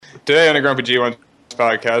Today on the Grumpy G1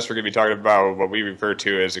 podcast, we're going to be talking about what we refer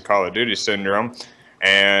to as the Call of Duty syndrome,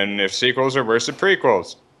 and if sequels are worse than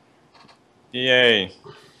prequels. Yay.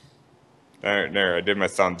 There, I did my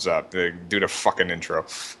thumbs up. Do the fucking intro.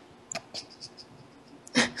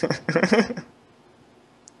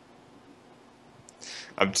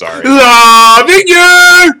 I'm sorry. Loving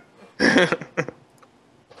you!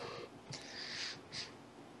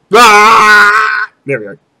 There we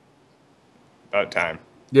go. About time.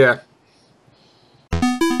 Yeah.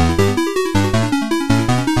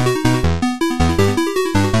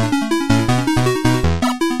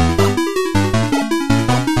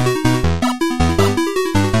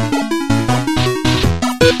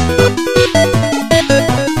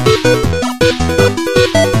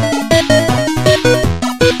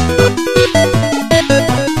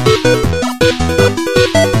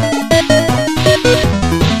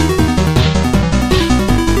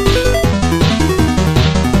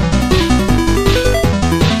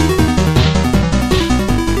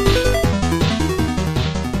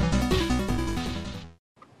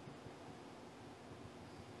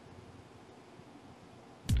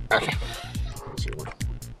 Okay.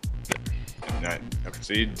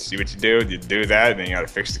 So you see what you do? You do that, and then you gotta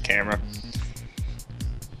fix the camera.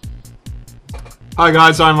 Hi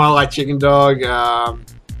guys, I'm I Like Chicken Dog.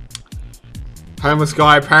 Homeless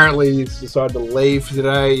guy apparently he's decided to leave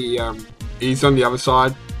today. He's on the other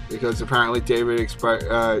side because apparently David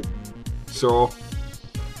saw.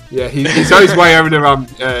 Yeah, he's on his way over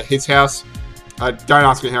to his house. Don't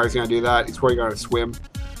ask me how he's going to do that. He's probably going to swim.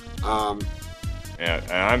 Yeah,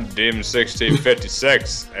 and I'm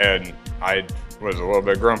Demon1656, and I was a little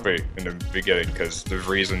bit grumpy in the beginning because there's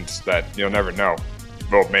reasons that you'll never know.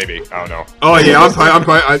 Well, maybe. I don't know. Oh, yeah, I'm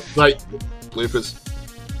like, bloopers.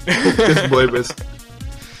 Just bloopers.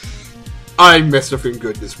 I messed up him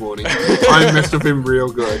good this morning. I messed up him real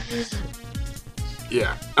good.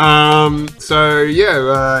 Yeah. So,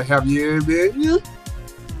 yeah, have you been?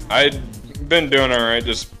 I've been doing alright,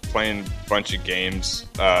 just playing a bunch of games.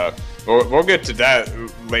 We'll get to that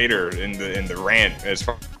later in the rant as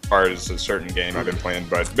far as a certain game I've been playing,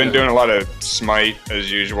 but been doing a lot of Smite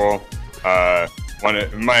as usual. I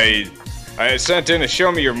sent in a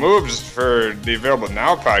Show Me Your Moves for the Available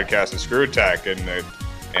Now podcast at Screw Attack,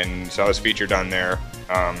 and so I was featured on there,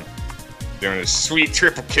 doing a sweet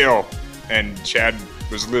triple kill, and Chad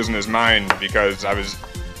was losing his mind because I was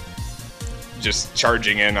just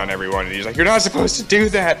charging in on everyone, and he's like, "You're not supposed to do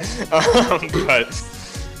that," but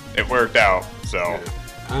it worked out. So,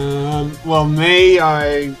 well, me,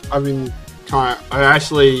 I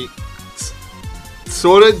actually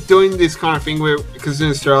sort of doing this kind of thing where, because in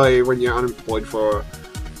Australia, when you're unemployed for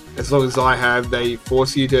as long as I have, they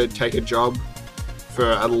force you to take a job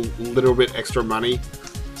for a little bit extra money.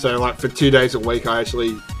 So, like, for 2 days a week, I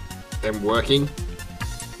actually am working,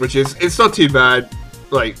 which is, it's not too bad.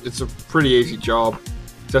 Like, it's a pretty easy job.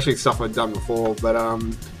 It's actually stuff I've done before, but,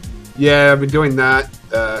 yeah, I've been doing that.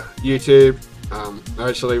 YouTube. I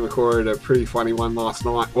actually recorded a pretty funny one last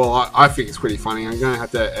night. Well, I think it's pretty funny. I'm going to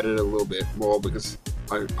have to edit it a little bit more because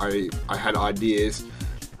I had ideas.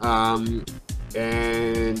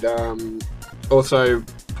 Also,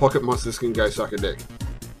 Pocket Monsters Can Go Suck a Dick.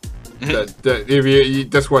 If you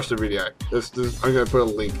just watch the video. I'm going to put a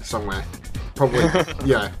link somewhere. Probably,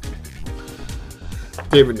 yeah.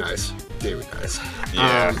 David knows.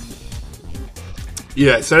 yeah.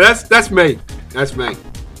 Yeah, so that's me. That's me.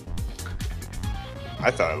 I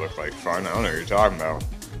thought it looked like fun. I don't know what you're talking about.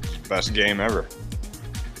 Best game ever.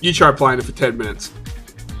 You try playing it for 10 minutes.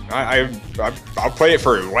 I'll play it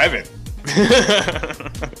for 11.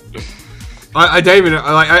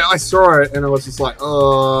 I saw it and I was just like,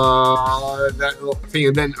 oh, that thing,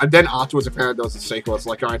 and then afterwards I found out there was a sequel. It's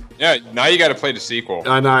like, yeah, now you got to play the sequel.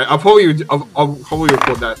 I know. I'll probably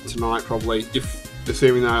record that tonight. Probably, if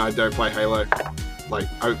assuming that I don't play Halo. Like,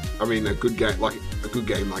 I mean, a good game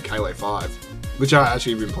like Halo 5, which I've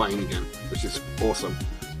actually been playing again, which is awesome.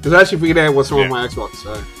 Because I actually figured out what's wrong with my Xbox.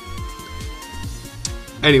 So,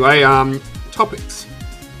 anyway, topics.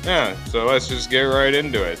 Yeah, so let's just get right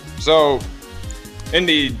into it. So, in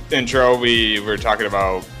the intro, we were talking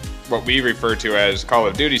about what we refer to as Call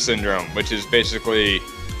of Duty syndrome, which is basically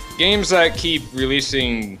games that keep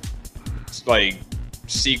releasing, like,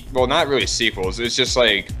 well, not really sequels. It's just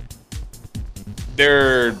like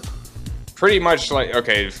they're pretty much like,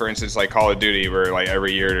 okay, for instance, like Call of Duty, where like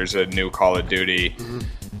every year there's a new Call of Duty,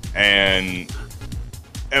 and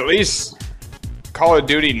at least Call of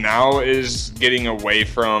Duty now is getting away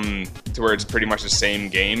from to where it's pretty much the same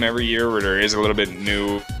game every year, where there is a little bit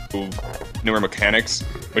new newer mechanics,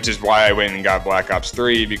 which is why I went and got Black Ops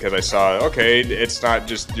 3, because I saw, okay, it's not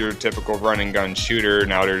just your typical run and gun shooter.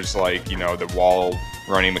 Now there's like, you know, the wall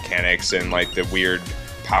running mechanics and like the weird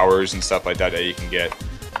powers and stuff like that that you can get.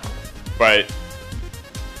 But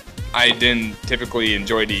I didn't typically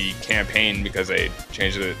enjoy the campaign because they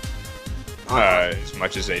changed it as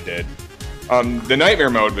much as they did. The nightmare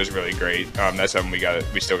mode was really great. That's something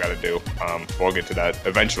we still got to do. We'll get to that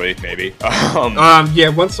eventually, maybe. Yeah,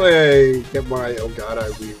 once I get my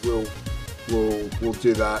Elgato, we'll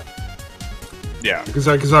do that. Yeah, because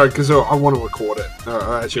I want to record it.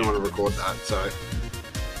 I actually want to record that. So,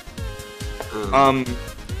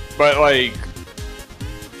 but like,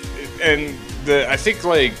 and I think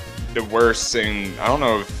like the worst thing, I don't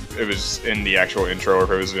know if it was in the actual intro or if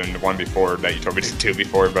it was in the one before that you told me to do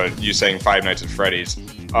before, but you saying Five Nights at Freddy's.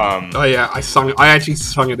 Oh yeah, I actually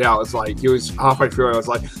sung it out. It was like, it was halfway through, I was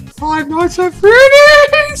like, Five Nights at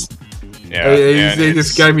Freddy's! Yeah, he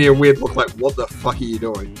just gave me a weird look like, what the fuck are you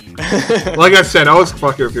doing? Like I said, I was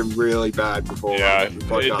fucking with him really bad before. Yeah,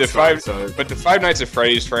 but the Five Nights at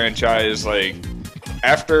Freddy's franchise, like,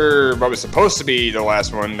 after what was supposed to be the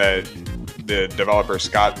last one that the developer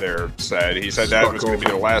Scott there said, he said that was going to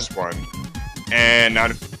be the last one, and now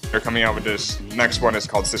they're coming out with this next one. It's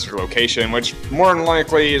called Sister Location, which more than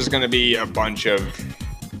likely is going to be a bunch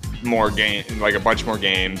more games,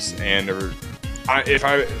 and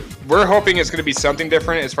we're hoping it's going to be something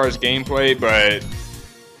different as far as gameplay, but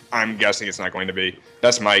I'm guessing it's not going to be.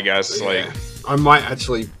 That's my guess. Yeah. Like, I might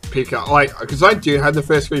actually pick up, like, because I do have the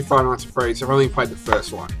first 3 Five Nights at Freddy's. I've only played the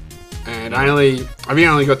first one. And I only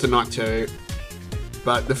got to night 2.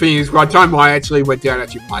 But the thing is, by the time I actually went down and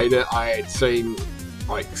actually played it, I had seen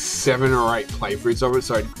like 7 or 8 playthroughs of it,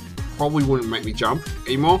 so it probably wouldn't make me jump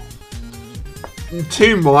anymore.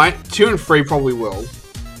 2 and 3 probably will.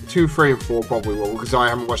 2, 3, and 4 probably will, because I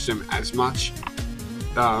haven't watched them as much.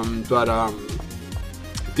 Definitely.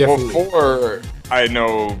 Well, 4, I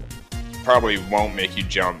know, probably won't make you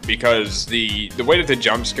jump, because the way that the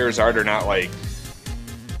jump scares are, they're not like,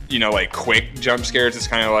 you know, like quick jump scares. It's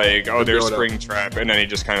kind of like, oh, there's Springtrap, and then he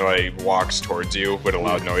just kind of like walks towards you with a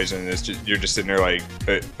loud noise, and you're just sitting there like,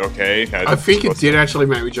 okay. I think it did actually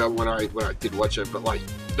make me jump when I did watch it, but like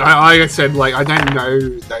I said, like, I don't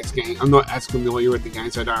know those games. I'm not as familiar with the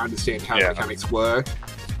games, so I don't understand how the mechanics work.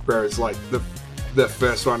 Whereas like the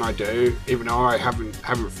first one I do, even though I haven't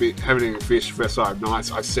even finished the first 5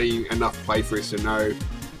 nights, I've seen enough playthroughs to know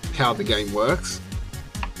how the game works.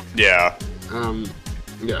 Yeah.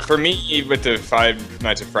 Yeah. For me, with the Five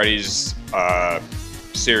Nights at Freddy's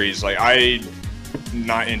series, like, I'm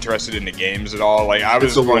not interested in the games at all. Like, I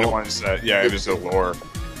was one of the ones that, it was the lore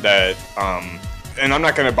that, and I'm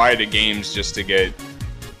not going to buy the games just to get,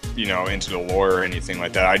 you know, into the lore or anything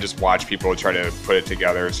like that. I just watch people try to put it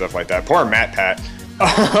together and stuff like that. Poor Matt Pat.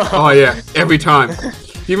 Oh, yeah, every time. Do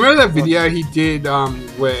you remember that video he did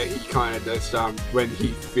where he kind of just, when he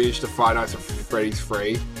finished the Five Nights at Freddy's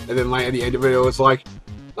 3, and then like at the end of it, it was like,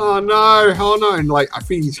 oh no, and like, I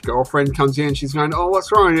think his girlfriend comes in, she's going, oh,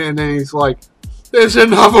 what's wrong? And then he's like, there's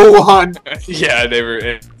another one. Yeah, they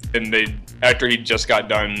were, and they, after he just got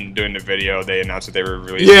done doing the video, they announced that they were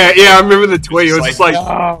releasing. Yeah, I remember the tweet. It was just like,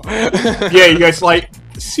 no. Yeah, you guys like,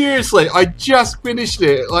 seriously, I just finished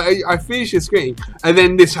it. Like, I finished the screen, and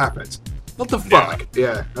then this happens. What the fuck?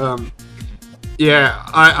 Yeah. I'm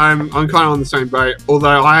kind of on the same boat.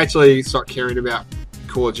 Although I actually started caring about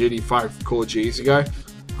Call of Duty 5 Call of Duties ago.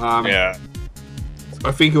 I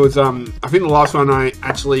think it was I think the last one I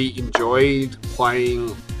actually enjoyed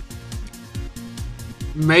playing,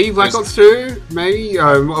 maybe Black Ops 2, maybe or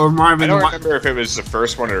I don't remember if it was the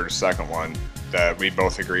first one or the second one that we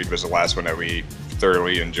both agreed was the last one that we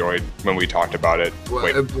thoroughly enjoyed when we talked about it.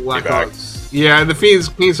 Black Ops. Yeah, the thing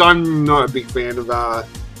is, I'm not a big fan of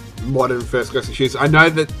modern first-person shooters. I know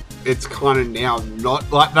that it's kind of now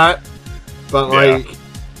not like that, but like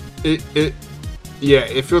it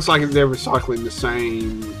feels like they're recycling the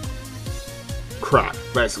same crap,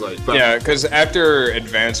 basically. But yeah, because after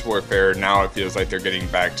Advanced Warfare, now it feels like they're getting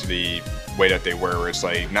back to the way that they were, where it's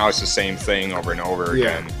like, now it's the same thing over and over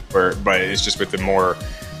again. But it's just with the more,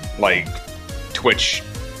 like,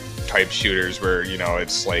 Twitch-type shooters where, you know,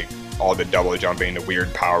 it's like all the double jumping, the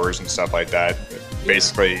weird powers and stuff like that.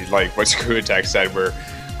 Basically, like what Screw Attack said, where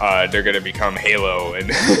they're going to become Halo,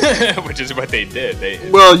 and which is what they did.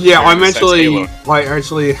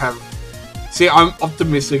 I'm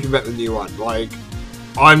optimistic about the new one. Like,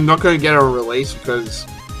 I'm not going to get it on release because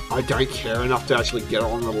I don't care enough to actually get it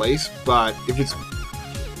on release. But if it's,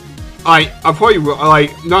 I probably will.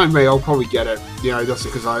 Like, knowing me, I'll probably get it. You know, just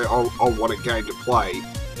because I'll want a game to play,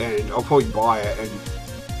 and I'll probably buy it. And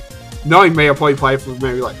knowing me, I'll probably play for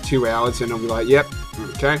maybe like 2 hours, and I'll be like, yep,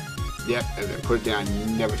 okay, yep, and then put it down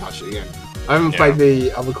and never touch it again. I haven't played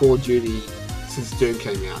the other Call of Duty since Doom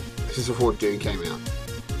came out. Since before Doom came out.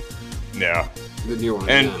 Yeah. The new one.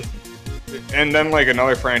 And then like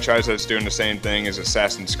another franchise that's doing the same thing is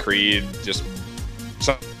Assassin's Creed. Just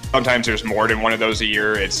sometimes there's more than one of those a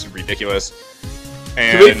year. It's ridiculous.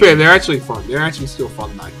 And, to be fair, they're actually fun. They're actually still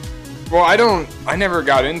fun, though. Well, I never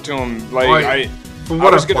got into them. Like from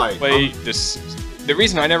what I was gonna play this. The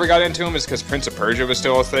reason I never got into them is because Prince of Persia was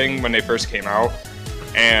still a thing when they first came out,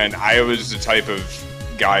 and I was the type of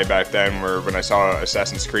guy back then where when I saw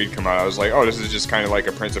Assassin's Creed come out, I was like, oh, this is just kind of like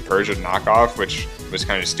a Prince of Persia knockoff, which was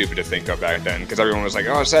kind of stupid to think of back then, because everyone was like,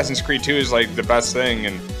 oh, Assassin's Creed 2 is like the best thing,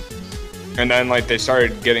 and then like they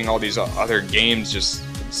started getting all these other games, just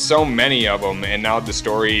so many of them, and now the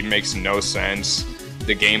story makes no sense.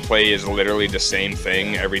 The gameplay is literally the same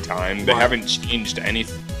thing every time. They haven't changed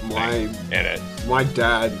anything in it. My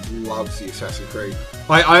dad loves the Assassin's Creed.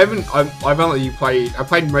 I've only played. I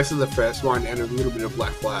played most of the first one and a little bit of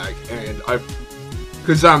Black Flag, and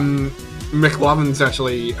because McLovin's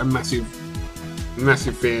actually a massive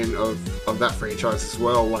fan of that franchise as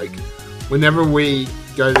well. Like, whenever we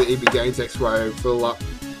go to the EB Games Expo, fill up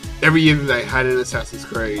every year that they had an Assassin's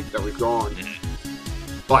Creed that we've gone.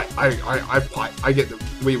 Like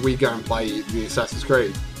we go and play the Assassin's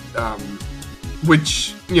Creed,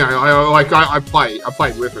 which I played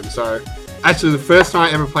with him. So actually, the first time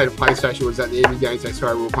I ever played a PlayStation was at the EB Games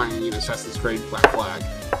Expo. We were playing Assassin's Creed Black Flag.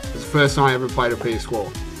 It was the first time I ever played a PS4.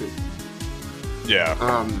 Yeah.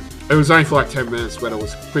 It was only for like 10 minutes, but it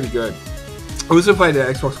was pretty good. I also played the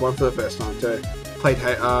Xbox One for the first time too. Played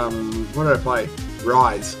what did I play?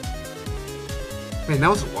 Rise. Man, that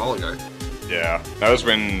was a while ago. Yeah, that was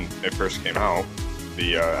when it first came out,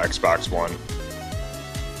 the Xbox One.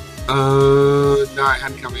 No, it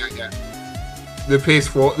hadn't come out yet. The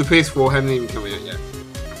PS4 hadn't even come out yet.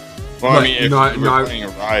 Well, I mean, if you were playing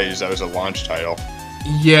Rise, that was a launch title.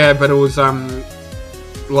 Yeah, but it was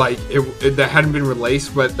like that hadn't been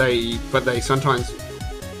released, but they sometimes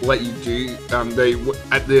let you do. They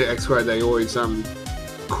at the Expo they always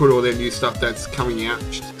put all their new stuff that's coming out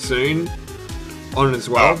soon on as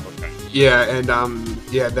well. Oh, okay. Yeah, and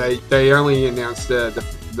they only announced the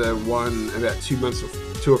one about 2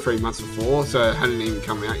 or 3 months before, so it hadn't even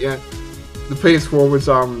come out yet. The PS4 was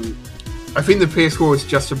I think the PS4 was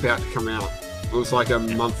just about to come out. It was like a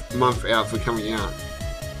month out for coming out.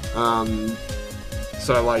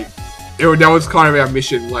 So like that was kind of our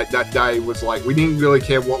mission. Like that day was like we didn't really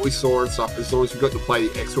care what we saw and stuff as long as we got to play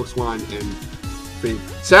the Xbox One and thing.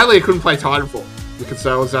 Sadly, I couldn't play Titanfall because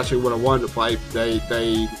that was actually what I wanted to play.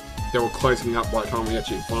 They were closing up by the time we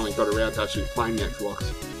actually finally got around to actually playing the Xbox.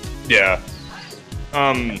 Yeah.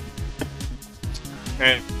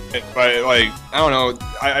 But like I don't know,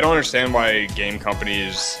 I don't understand why game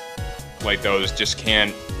companies like those just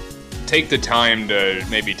can't take the time to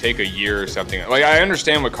maybe take a year or something. Like I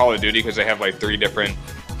understand with Call of Duty because they have like 3 different,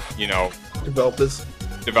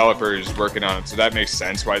 developers working on it, so that makes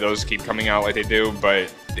sense why those keep coming out like they do.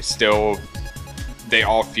 But it's still, they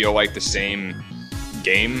all feel like the same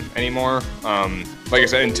game anymore. Like I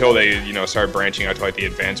said, until they started branching out to like the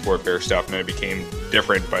Advanced Warfare stuff, and then it became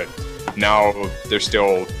different. But now they're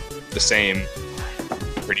still the same,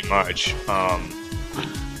 pretty much.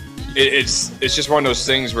 It's just one of those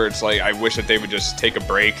things where it's like I wish that they would just take a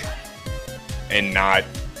break and not,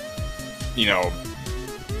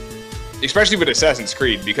 especially with Assassin's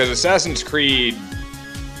Creed, because Assassin's Creed,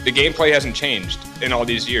 the gameplay hasn't changed in all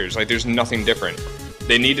these years. Like there's nothing different.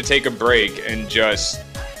 They need to take a break and just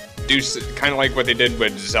do kind of like what they did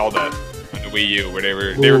with Zelda on the Wii U, where they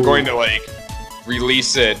were going to like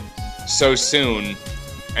release it so soon,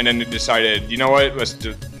 and then they decided, you know what, let's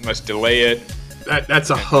delay it. That's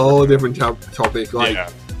a whole different topic. Like, yeah.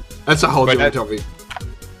 That's a whole different topic.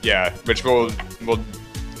 Yeah, which we'll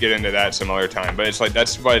get into that some other time. But it's like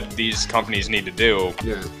that's what these companies need to do.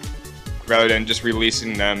 Yeah. Rather than just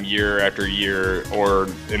releasing them year after year, or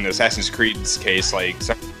in Assassin's Creed's case, like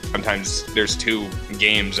sometimes there's 2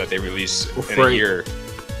 games that they release in a year.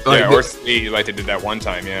 Or 3, like they did that one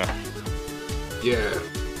time. Yeah. Yeah.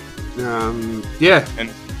 Yeah.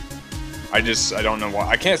 And I don't know why.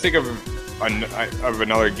 I can't think of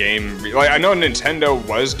another game. Like I know Nintendo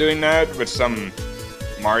was doing that with some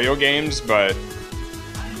Mario games, but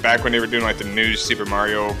back when they were doing like the new Super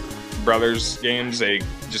Mario Brothers games, they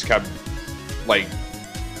just kept like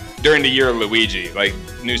during the year of Luigi, like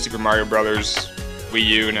new Super Mario Brothers Wii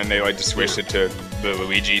U, and then they like to switch it to the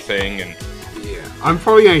Luigi thing. And yeah, I'm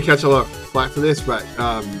probably gonna catch a lot of flack for this, but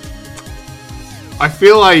I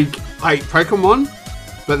feel like Pokemon,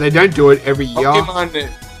 but they don't do it every year. Pokemon.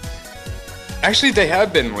 Actually, they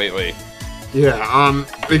have been lately. Yeah,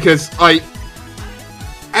 because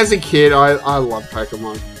as a kid, I love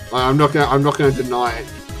Pokemon. I'm not gonna deny it,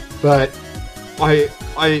 but I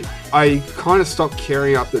kind of stopped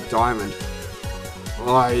caring up the Diamond.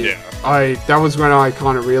 That was when I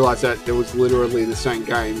kind of realized that it was literally the same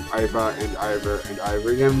game over and over and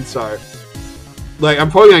over again. So, like, I'm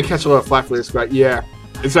probably gonna catch a lot of flack for this, but yeah,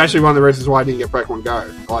 it's actually one of the reasons why I didn't get Pokemon Go.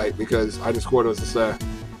 Like, because I just thought it was just a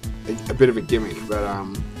bit of a gimmick. But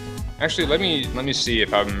actually, let me see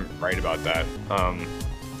if I'm right about that.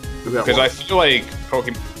 Because I what? feel like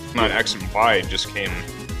Pokemon X and Y just came.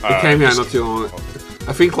 It came out not too long.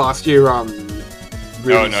 I think last year.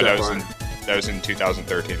 That was in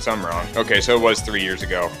 2013. So I'm wrong. Okay, so it was 3 years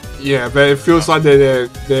ago. Yeah, but it feels like they're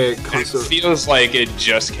constant. It feels like it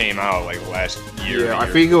just came out like last year. Yeah, I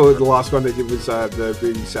think the last one they did was the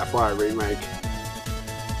Ruby Sapphire remake.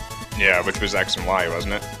 Yeah, which was X and Y,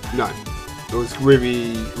 wasn't it? No, it was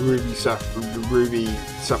Ruby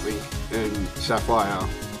something and Sapphire.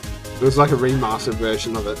 It was like a remastered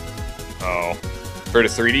version of it. Oh, for the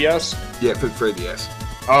 3DS? Yeah, for the 3DS.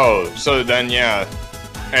 Oh, so then yeah.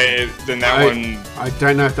 Then that one... I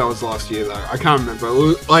don't know if that was last year, though. I can't remember.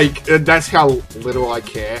 Like, that's how little I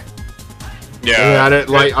care about it.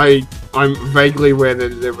 Like, I'm vaguely aware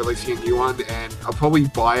that they're releasing a new one, and I'll probably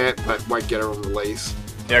buy it, but won't get it on release.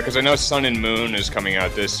 Yeah, because I know Sun and Moon is coming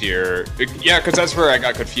out this year. Yeah, because that's where I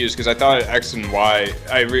got confused, because I thought X and Y...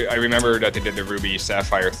 I remember that they did the Ruby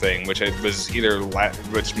Sapphire thing, which was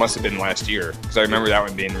which must have been last year, because I remember that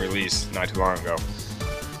one being released not too long ago.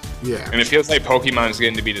 Yeah. And it feels like Pokemon's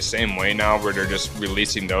getting to be the same way now, where they're just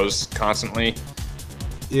releasing those constantly.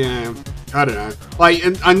 Yeah, I don't know. Like,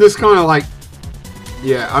 and I'm just kind of like...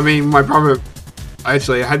 Yeah, I mean, my brother...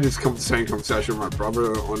 Actually, I had this same conversation with my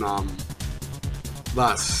brother on,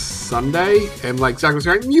 last Sunday, and, like, Zach was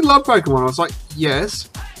going, you love Pokemon? I was like, yes,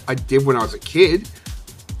 I did when I was a kid,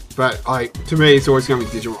 but, like, to me, it's always going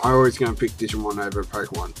to be Digimon. I'm always going to pick Digimon over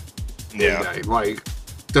Pokemon. Yeah. Like,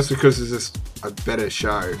 just because it's just a better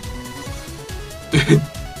show.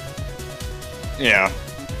 Yeah.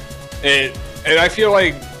 And I feel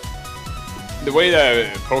like the way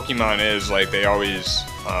that Pokemon is, like, they always,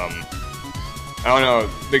 I don't know,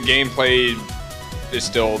 the gameplay is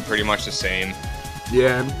still pretty much the same.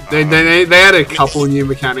 Yeah, they had a couple new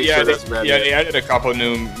mechanics. Yeah, they added a couple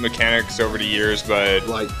new mechanics over the years, but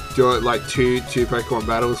like do it like two Pokemon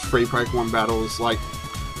battles, 3 Pokemon battles. Like,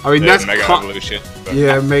 I mean, that's Mega Evolution. But.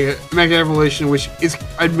 Yeah, Mega Evolution, which is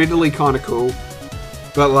admittedly kind of cool,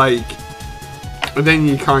 but like, and then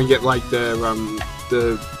you kind of get like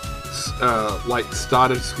the like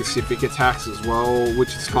starter specific attacks as well,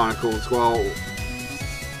 which is kind of cool as well.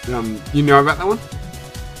 You know about that one?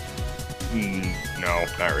 No,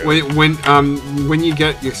 not really. When you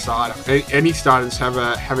get your starter, any starters have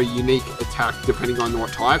a unique attack depending on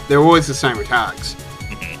what type. They're always the same attacks,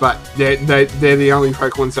 but they're the only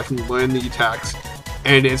Pokemons that can learn the attacks,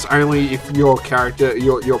 and it's only if your character,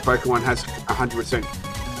 your Pokemon has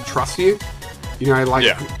 100% trust you. You know, like,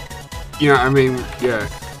 you know, I mean, yeah,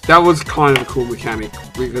 that was kind of a cool mechanic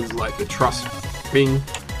because like the trust thing.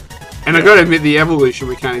 And I gotta admit, the evolution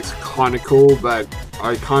mechanic's kind of cool, but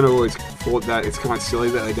I kind of always thought that it's kind of silly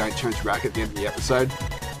that they don't change back at the end of the episode.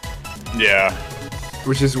 Yeah.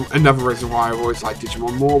 Which is another reason why I always like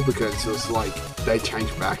Digimon more, because it's like they change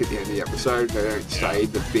back at the end of the episode. They don't say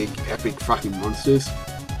the big, epic fucking monsters.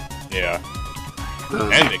 Yeah.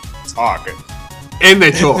 And they talk. And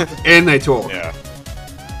they talk. And they talk. Yeah.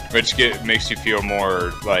 Which makes you feel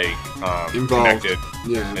more, like, involved. connected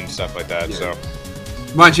and stuff like that, so...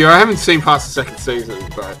 Mind you, I haven't seen past the second season,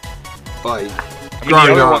 but, like, I mean, the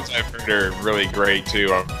other ones I've heard are really great, too.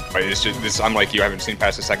 It's just, I'm like, you haven't seen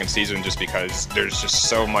past the second season just because there's just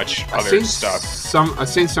so much other stuff. I've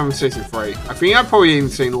seen some of season 3. I think I've probably even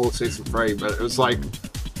seen all of season 3, but it was, like,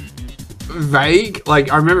 vague.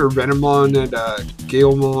 Like, I remember Renamon and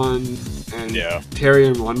Guilmon and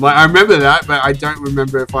Terriermon. Like, I remember that, but I don't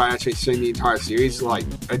remember if I actually seen the entire series. Like,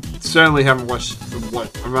 I certainly haven't watched.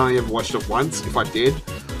 I've only ever watched it once. If I did,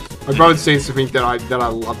 my brother seems to think that I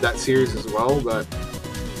love that series as well. But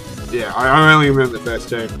yeah, I only remember the first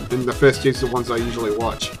 2, and the first 2 are the ones I usually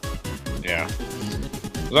watch. Yeah.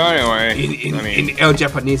 So anyway, in El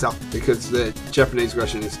Japonesa, because the Japanese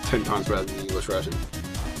version is 10 times better than the English version.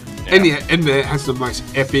 Yeah. And it has the most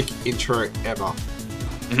epic intro ever.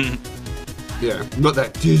 Yeah, not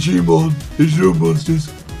that Digimon, digital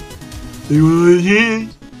monsters.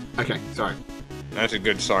 Okay, sorry. That's a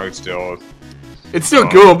good song still. It's still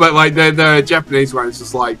cool, but like the Japanese one is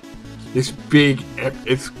just like this big.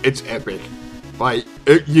 It's epic. Like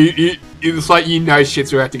it's like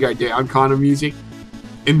shit's about to go down kind of music,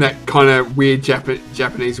 in that kind of weird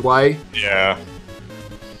Japanese way. Yeah.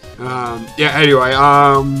 Anyway,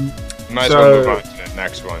 might as well move on to the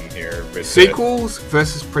next one here. With sequels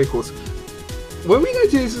versus prequels. Were we going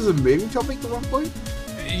to do this as a movie topic at one point?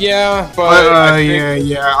 Yeah, but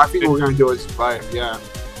I think we're going to do it as both. Yeah.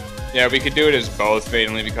 Yeah, we could do it as both,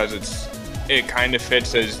 mainly because it kind of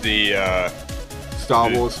fits as the Star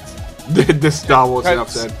Wars. The Star Wars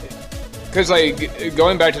episode. Because, like,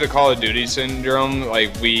 going back to the Call of Duty syndrome,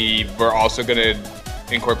 like, we were also going to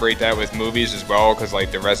incorporate that with movies as well, because,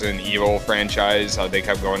 like, the Resident Evil franchise, how they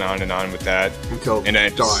kept going on and on with that. Until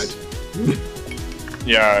it died.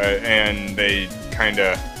 Yeah, and they kind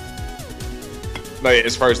of, like,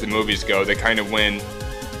 as far as the movies go, they kind of went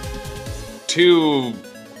too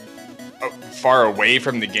far away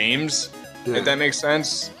from the games, if that makes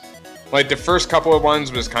sense. Like, the first couple of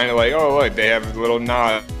ones was kind of like, oh, look, they have little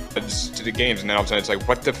nods to the games, and then all of a sudden it's like,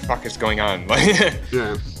 what the fuck is going on? Like,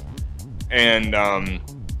 yeah. And,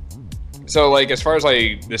 so, like, as far as,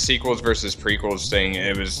 like, the sequels versus prequels thing,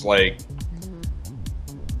 it was, like,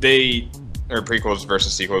 or prequels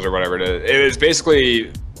versus sequels or whatever it is. It was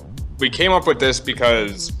basically, we came up with this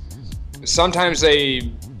because sometimes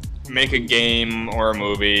they make a game or a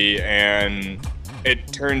movie and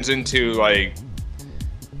it turns into, like,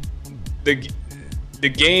 the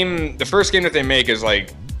first game that they make is,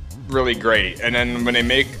 like, really great, and then when they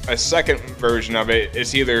make a second version of it,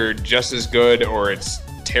 it's either just as good or it's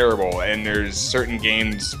terrible. And there's certain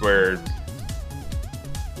games where,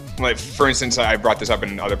 like, for instance, I brought this up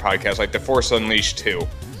in other podcasts, like The Force Unleashed 2.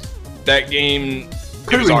 That game,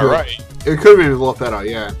 it was alright. It could have been a lot better,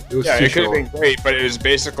 yeah. It could have been great, but it was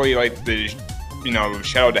basically like the,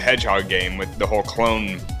 Shadow the Hedgehog game with the whole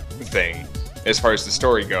clone thing, as far as the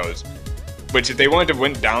story goes. Which, if they wanted to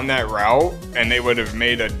went down that route, and they would have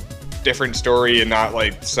made a different story and not,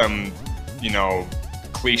 like, some,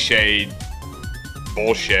 cliche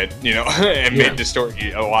bullshit, and made the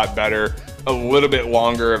story a lot better, a little bit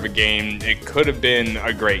longer of a game, it could have been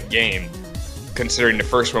a great game, considering the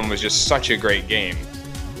first one was just such a great game.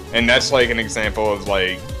 And that's, like, an example of,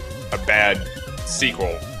 like, a bad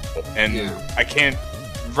sequel. And I can't,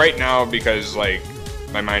 right now, because, like,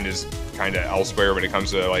 my mind is kind of elsewhere when it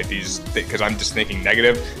comes to, like, these, because I'm just thinking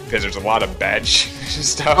negative, because there's a lot of bad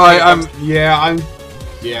stuff. I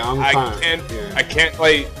can't,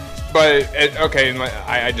 like, but, okay,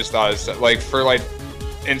 I just thought, it's, like, for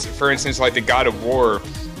instance, like, the God of War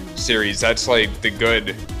series, that's, like, the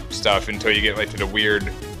good stuff until you get, like, to the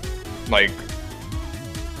weird, like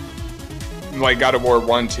God of War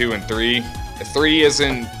 1, 2, and 3. 3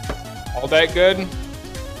 isn't all that good,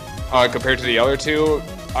 compared to the other two,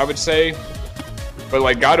 I would say. But,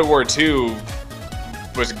 like, God of War 2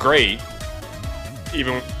 was great,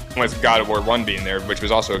 even with God of War 1 being there, which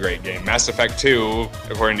was also a great game. Mass Effect 2,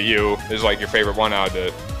 according to you, is, like, your favorite one out of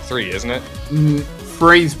the 3, isn't it?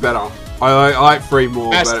 3's better. I like 3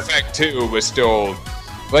 more. Mass Effect 2 was still,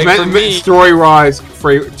 like, for me, story-wise,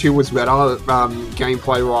 2 was better.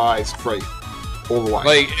 Gameplay-wise, 3 all the way.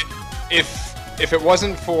 Like, if it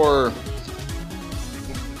wasn't for,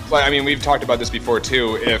 like, I mean, we've talked about this before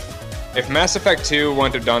too. If Mass Effect 2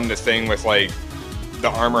 wouldn't have done the thing with, like, the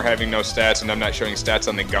armor having no stats and them not showing stats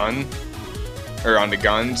on the gun, or on the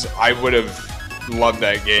guns, I would have loved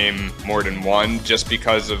that game more than 1, just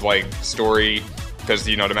because of, like, story, because,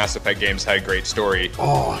 the Mass Effect games had great story.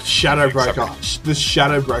 Oh, Shadowbreaker. The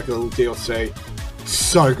Shadowbreaker DLC.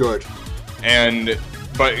 So good.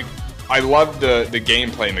 But I love the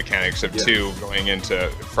gameplay mechanics of 2 going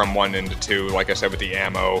from 1 into 2, like I said, with the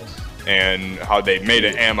ammo, and how they made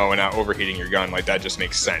it ammo and not overheating your gun. Like, that just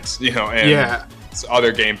makes sense, and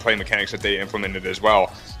other gameplay mechanics that they implemented as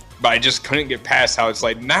well. But I just couldn't get past how it's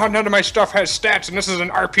like, now none of my stuff has stats and this is an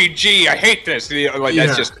RPG, I hate this.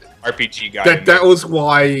 That's just RPG guy. That was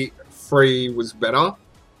why 3 was better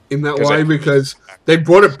in that way, because they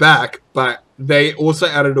brought it back, but they also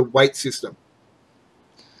added a weight system.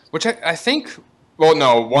 Which I think, well,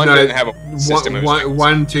 no, 1 didn't have a system.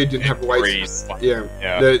 1, 2 didn't have a weight system.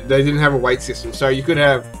 They didn't have a weight system. So you could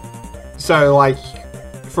have, like,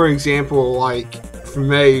 for example, like, for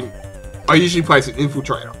me, I usually play as an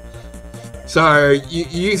infiltrator. So you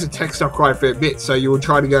use the tech stuff quite a fair bit. So you would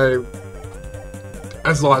try to go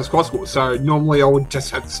as light as possible. So normally I would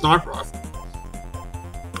just have the sniper rifle.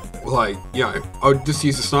 Like, I would just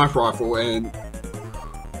use the sniper rifle, and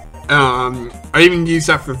I even used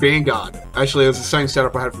that for Vanguard. Actually, it was the same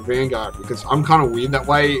setup I had for Vanguard, because I'm kind of weird that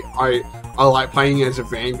way. I like playing as a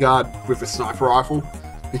Vanguard with a sniper rifle,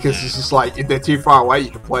 because it's just like, if they're too far away,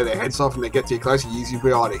 you can blow their heads off, and they get too close, you use your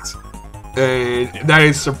biotics. and that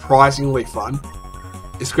is surprisingly fun.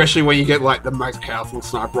 Especially when you get like the most powerful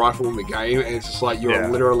sniper rifle in the game, and it's just like you're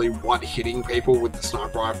literally one-hitting people with the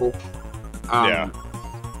sniper rifle. I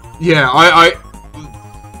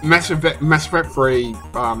Mass Effect 3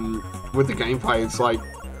 with the gameplay, it's like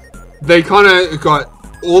they kind of got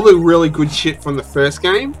all the really good shit from the first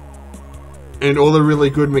game and all the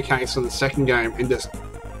really good mechanics from the second game and just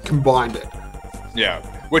combined it. Yeah,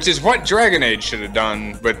 which is what Dragon Age should have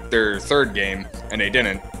done with their third game, and they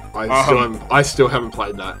didn't. I still haven't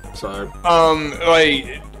played that, so...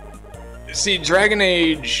 See, Dragon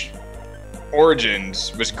Age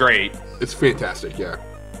Origins was great. It's fantastic, yeah.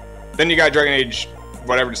 Then you got Dragon Age,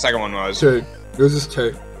 whatever the second one was. 2. It was just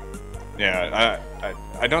 2. Yeah,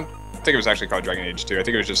 I don't think it was actually called Dragon Age 2. I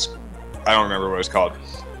think it was just... I don't remember what it was called.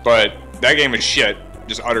 But that game was shit.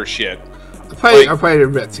 Just utter shit. I played it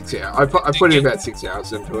about 6 hours. I put in about 6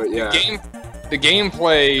 hours into it, yeah. The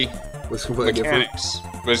gameplay... was completely mechanics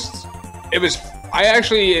different. I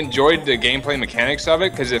actually enjoyed the gameplay mechanics of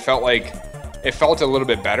it because it felt a little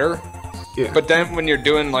bit better. Yeah. But then when you're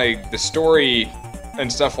doing like the story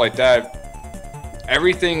and stuff like that,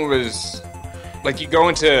 everything was like you go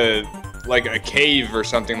into like a cave or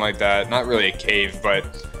something like that. Not really a cave, but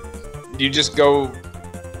you just go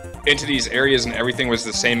into these areas and everything was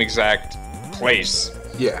the same exact place.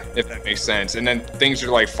 Yeah. If that makes sense. And then things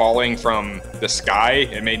are like falling from the sky.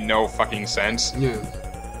 It made no fucking sense. Yeah.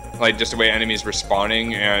 Like just the way enemies were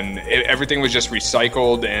spawning, and everything was just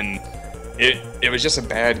recycled, and it was just a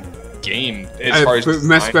bad game as far as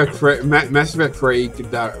Mass Effect 3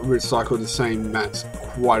 did that recycle the same maps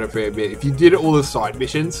quite a fair bit. If you did all the side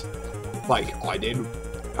missions, like I did,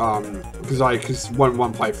 because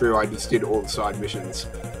one playthrough I just did all the side missions.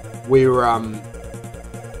 We were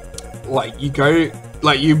like you go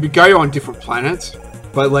on different planets,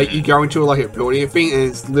 but like you go into like a building thing, and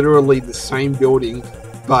it's literally the same building,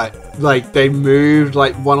 but like they moved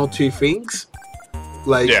like one or two things,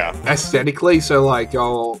 like aesthetically. So like,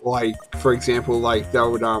 for example, like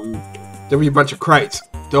there'll be a bunch of crates.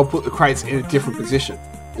 They'll put the crates in a different position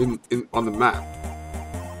on the map.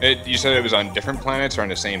 You said it was on different planets or on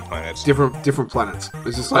the same planets? Different planets.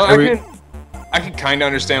 It's just like I can kind of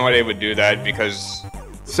understand why they would do that because,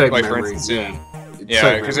 save like memories, for instance,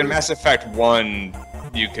 because in Mass Effect 1,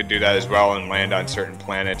 you could do that as well and land on certain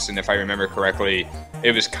planets. And if I remember correctly,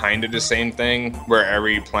 it was kind of the same thing, where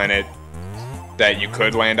every planet that you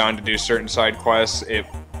could land on to do certain side quests, it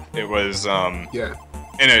was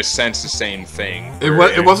in a sense the same thing.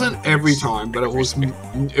 It wasn't every time, but it was.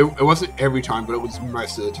 It wasn't every time, but it was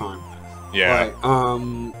most of the time. Yeah.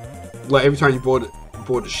 Like every time you board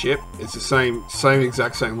a ship, it's the same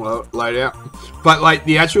exact same layout. But like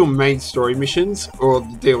the actual main story missions or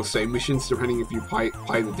the DLC missions, depending if you play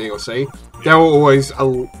the DLC,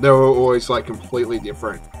 they were always like completely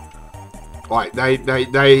different. Like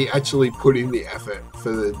they actually put in the effort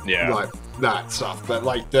for the like that stuff. But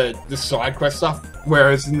like the side quest stuff,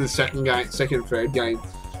 whereas in the second and third game,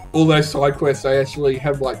 all those side quests they actually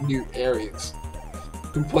have like new areas,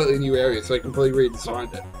 completely new areas. They completely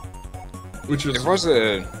redesigned it. Which was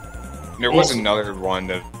there was another one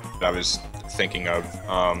that I was thinking of.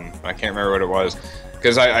 I can't remember what it was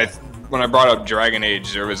because when I brought up Dragon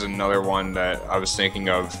Age, there was another one that I was thinking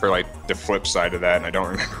of for like the flip side of that, and I don't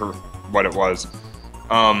remember what it was.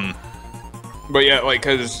 But yeah, like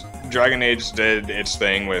because Dragon Age did its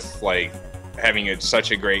thing with like having such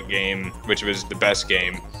a great game, which was the best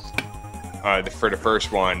game. For the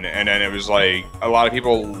first one, and then it was like a lot of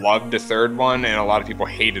people loved the third one, and a lot of people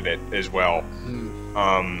hated it as well.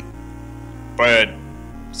 But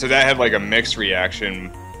so that had like a mixed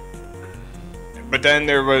reaction. But then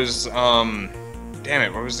there was, damn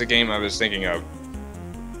it, what was the game I was thinking of?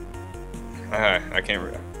 I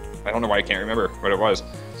don't know why I can't remember what it was.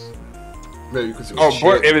 Maybe because it was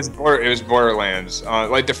it was Borderlands.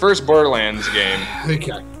 Like the first Borderlands game.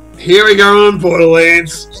 Okay. Here we go on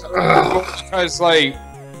Borderlands. Because, like,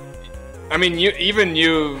 I mean,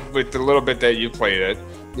 you with the little bit that you played it,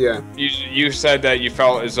 you said that you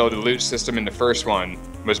felt as though the loot system in the first one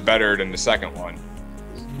was better than the second one.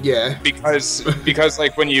 Yeah. Because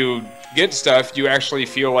like when you get stuff, you actually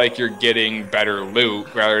feel like you're getting better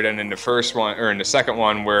loot rather than in the first one or in the second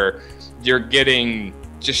one where you're getting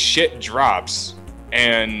just shit drops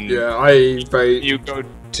and you go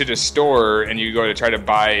to the store and you go to try to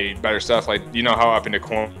buy better stuff, like you know how up in the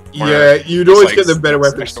corner you'd always like, get the better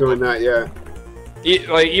weapons doing that.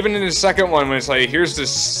 Like even in the second one when it's like here's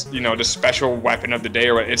this the special weapon of the day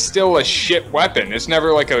or what, it's still a shit weapon. It's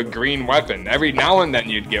never like a green weapon. Every now and then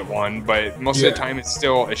you'd get one, but most of the time it's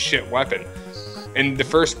still a shit weapon. in the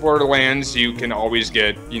first Borderlands, you can always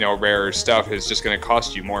get, rarer stuff. It's just going to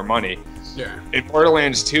cost you more money. Yeah. In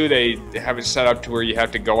Borderlands 2, they have it set up to where you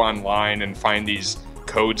have to go online and find these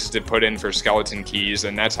codes to put in for skeleton keys,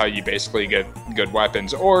 and that's how you basically get good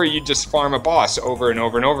weapons. Or you just farm a boss over and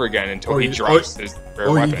over and over again until he drops his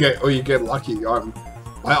rare weapon. Or you get lucky.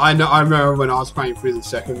 I know. I remember when I was playing through the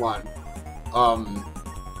second one.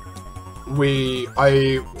 Probably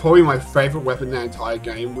my favorite weapon in the entire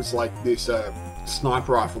game was like this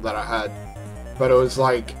sniper rifle that I had, but it was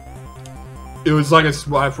like a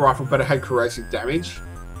sniper rifle, but it had corrosive damage.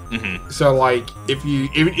 Mm-hmm. So like, even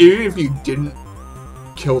if you didn't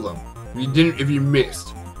kill them, if you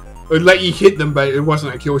missed, it would let you hit them, but it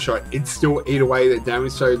wasn't a kill shot. It'd still eat away their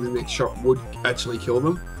damage, so the next shot would actually kill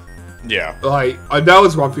them. Yeah. Like, that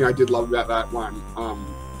was one thing I did love about that one.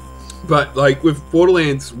 But like with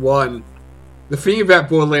Borderlands 1, the thing about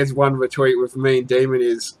Borderlands 1 with me and Demon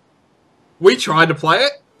is, we tried to play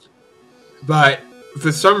it, but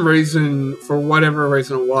for some reason, for whatever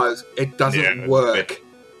reason it was, it doesn't work.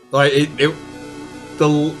 Like,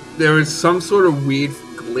 there is some sort of weird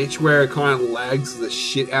glitch where it kind of lags the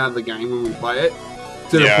shit out of the game when we play it,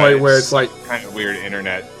 to the point where it's like... kind of weird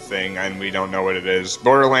internet thing, and we don't know what it is.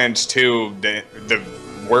 Borderlands 2, the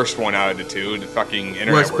worst one out of the two, the fucking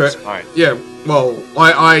internet works fine. Yeah, well,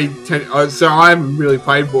 so I haven't really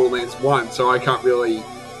played Borderlands 1, so I can't really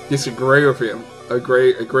disagree with him.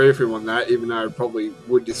 Agree with him on that, even though I probably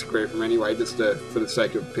would disagree with him anyway, just for the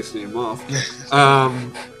sake of pissing him off.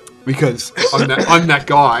 Because I'm that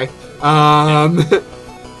guy.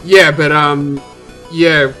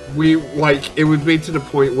 We like, it would be to the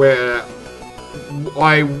point where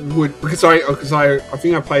I would, because I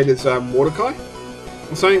think I played as Mordecai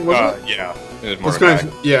or something, wasn't it? Yeah, it was Mordecai.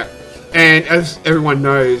 Yeah, and as everyone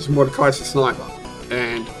knows, Mordecai's a sniper,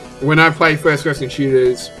 and when I play first-person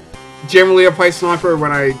shooters, generally I play sniper.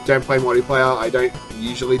 When I don't play multiplayer, I don't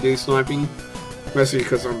usually do sniping, mostly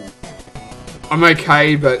because I'm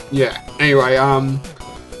okay, but yeah. Anyway,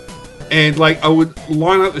 and like, I would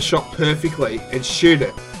line up the shot perfectly and shoot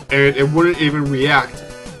it, and it wouldn't even react.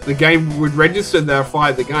 The game would register that I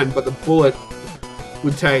fired the gun, but the bullet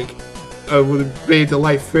would be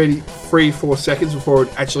delayed 3-4 seconds before it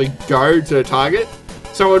would actually go to the target.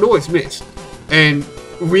 So I'd always miss. And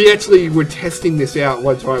we actually were testing this out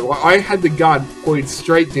one time. I had the gun pointed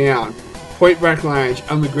straight down, point blank range,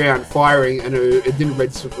 on the ground, firing, and it didn't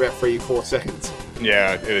register for about 3-4 seconds.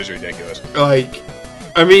 Yeah, it is ridiculous. Like,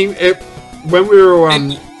 I mean, when we were...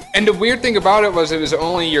 And the weird thing about it was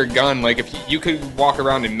only your gun. Like, if you could walk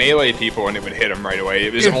around and melee people and it would hit them right away.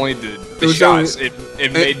 It was only the shots.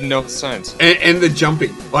 It made no sense. And the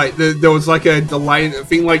jumping. Like, there was like a delay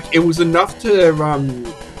thing. Like, it was enough to...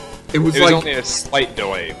 It was only a slight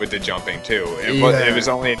delay with the jumping, too. It was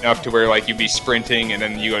only enough to where, like, you'd be sprinting and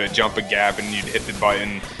then you go to jump a gap and you'd hit the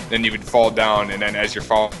button. Then you would fall down, and then as you're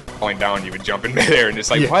falling down, you would jump in midair. And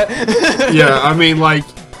it's like, what? Yeah, I mean, like,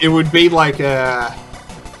 it would be like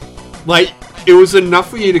like, it was enough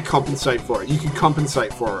for you to compensate for it. You could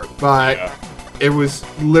compensate for it, but it was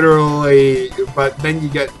literally... But then you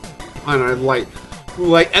get, I don't know,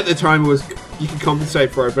 like at the time it was, you could compensate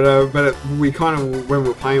for it, but we kind of, when we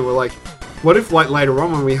were playing, we're like, what if, like, later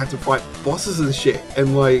on when we had to fight bosses and shit,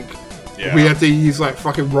 and, like, we had to use, like,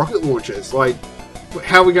 fucking rocket launchers? Like,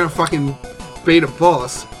 how are we gonna fucking beat a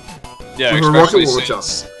boss? Yeah, with a rocket launcher?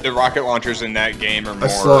 The rocket launchers in that game are more...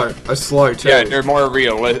 Are slow too. Yeah, they're more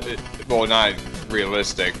realistic. Well, not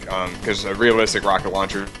realistic, because a realistic rocket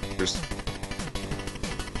launcher is...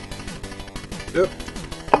 Yep.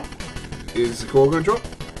 Is the call going to drop?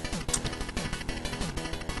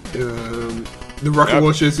 The rocket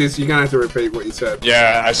launchers is... You're going to have to repeat what you said.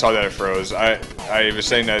 Yeah, I saw that it froze. I was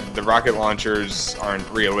saying that the rocket launchers aren't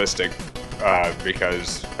realistic,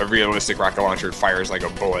 because a realistic rocket launcher fires like a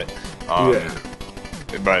bullet.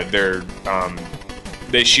 But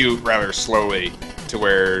they shoot rather slowly, to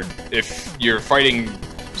where if you're fighting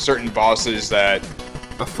certain bosses that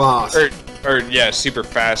are fast, or super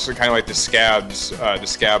fast, so kind of like the scab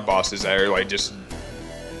bosses that are like just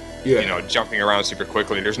jumping around super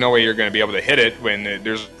quickly. There's no way you're going to be able to hit it when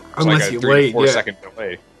there's unless like a you 3-4 second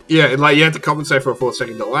delay. Yeah, and like you have to compensate for a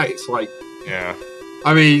 4-second delay. It's like,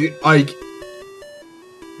 I mean, like,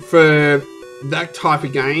 for that type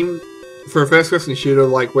of game, for a first-person shooter,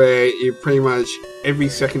 like, where you pretty much every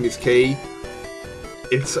second is key,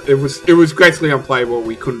 it was basically unplayable.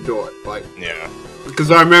 We couldn't do it, like,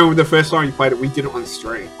 because I remember the first time we played it, we did it on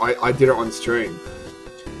stream. I did it on stream,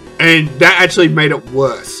 and that actually made it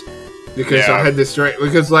worse because I had the stream.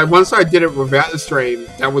 Because, like, once I did it without the stream,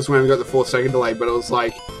 that was when we got the 4-second delay. But it was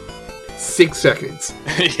like 6 seconds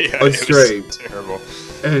Yeah, on it stream. was terrible.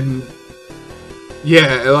 And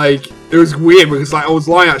yeah, like, it was weird because like I was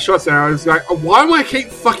lining out shots and I was like, why am I keep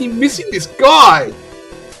fucking missing this guy?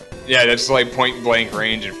 Yeah, that's like point blank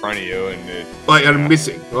range in front of you, and I'm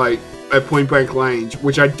missing like at point blank range,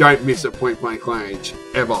 which I don't miss at point blank range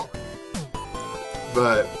ever.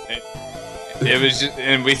 But it was just,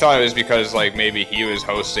 and we thought it was because like maybe he was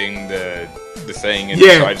hosting the thing, and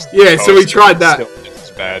so we tried that.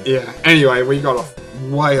 It's bad. Yeah. Anyway, we got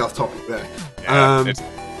way off topic there. Yeah,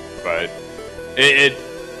 but it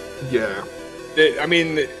yeah. I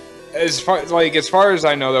mean, as far as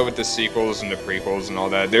I know, though, with the sequels and the prequels and all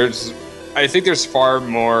that, I think there's far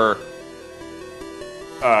more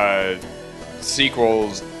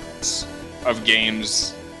sequels of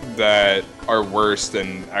games that are worse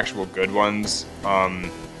than actual good ones. I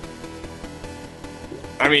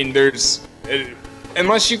mean,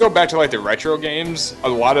 unless you go back to like the retro games, a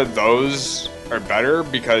lot of those are better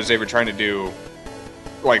because they were trying to do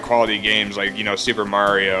like quality games, like Super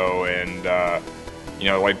Mario and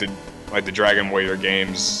like the Dragon Warrior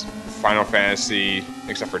games, Final Fantasy,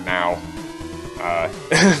 except for now.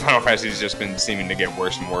 Final Fantasy's just been seeming to get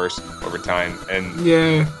worse and worse over time, and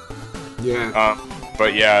yeah.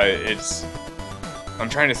 But yeah, I'm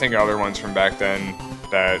trying to think of other ones from back then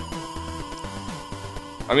that.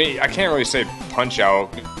 I mean, I can't really say Punch-Out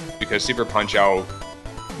because Super Punch-Out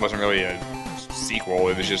wasn't really a sequel.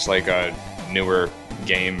 It was just like a newer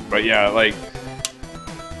game. But yeah, like,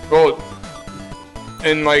 well,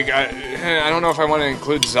 and like I don't know if I want to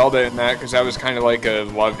include Zelda in that because that was kind of like a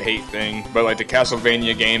love-hate thing. But like the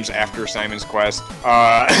Castlevania games after Simon's Quest.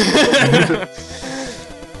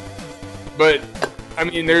 But I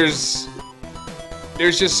mean, there's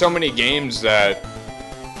just so many games that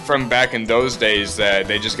from back in those days that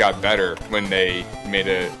they just got better when they made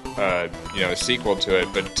a sequel to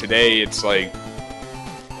it. But today it's like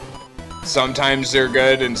sometimes they're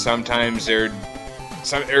good and sometimes they're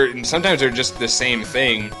just the same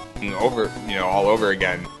thing over all over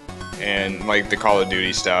again. And like the Call of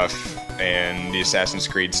Duty stuff and the Assassin's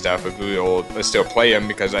Creed stuff, we'll still play them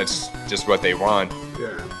because that's just what they want.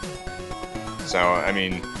 Yeah. So I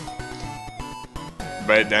mean.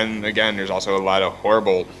 But then again, there's also a lot of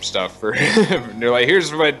horrible stuff. They're like,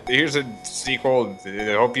 here's a sequel.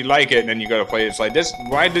 I hope you like it. And then you go to play it. It's like this.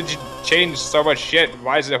 Why did you change so much shit?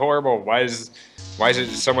 Why is it horrible? Why is it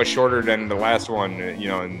so much shorter than the last one?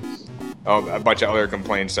 And a bunch of other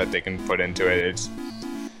complaints that they can put into it.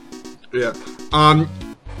 Yeah.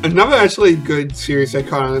 Another actually good series.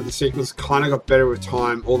 The sequels kind of got better with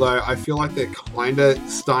time. Although I feel like they're kind of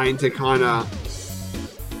starting to kind of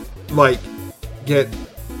like get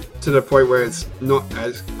to the point where it's not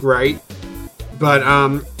as great, but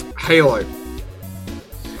Halo.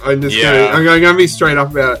 I'm going to be straight up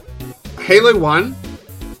about it. Halo 1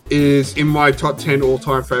 is in my top 10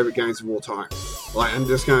 all-time favorite games of all time. Like, I'm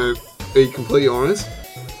just going to be completely honest.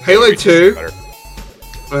 Halo 2.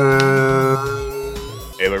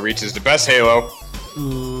 Halo Reach is the best Halo.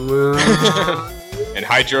 And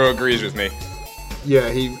Hydro agrees with me.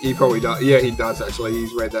 Yeah, he probably does. Yeah, he does actually.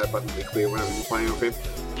 He's read that abundantly clear when I've been playing with him.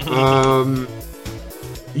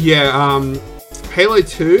 Halo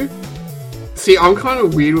 2. See, I'm kind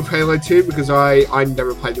of weird with Halo 2 because I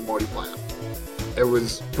never played the multiplayer. It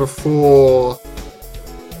was before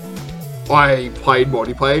I played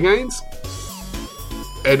multiplayer games.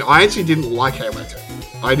 And I actually didn't like Halo 2.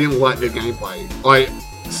 I didn't like the gameplay.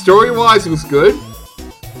 Story-wise, it was good.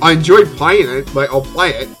 I enjoyed playing it, like I'll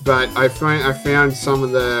play it, but I found some of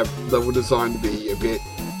the level design to be a bit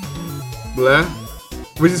bleh,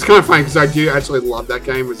 which is kind of funny because I do actually love that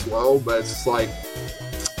game as well. But it's just like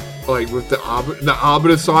with the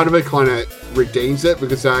Arbiter side of it, kind of redeems it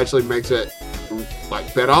because that actually makes it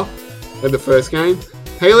like better than the first game.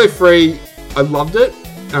 Halo 3, I loved it.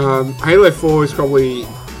 Halo 4 is probably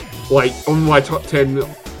like on my top 10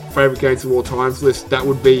 favorite games of all times list. That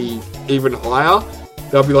would be even higher.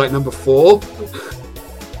 That'll be like number 4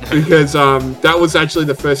 because that was actually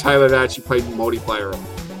the first Halo that I actually played multiplayer on.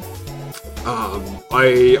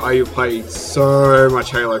 I played so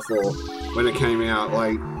much Halo 4 when it came out.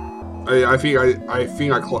 Like I think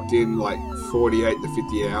I clocked in like 48 to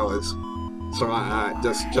 50 hours, so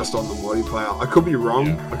just on the multiplayer. I could be wrong.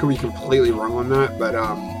 Yeah. I could be completely wrong on that, but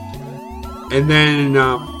and then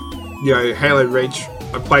Halo Reach.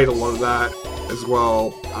 I played a lot of that as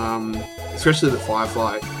well. Especially the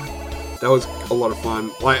Firefly. That was a lot of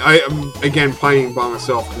fun. Like I am again playing by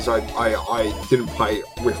myself because I didn't play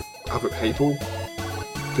with other people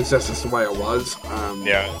because that's just the way it was.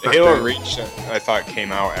 Halo Reach I thought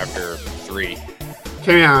came out after 3.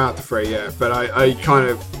 Came out after 3, yeah. But I kind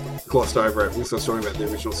of glossed over it because I was talking about the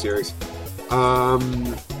original series.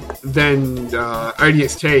 Then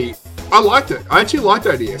ODST, I liked it. I actually liked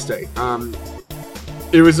ODST.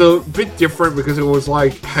 It was a bit different because it was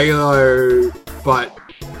like Halo, but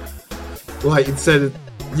like instead of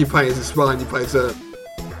you play as a Spartan, you play as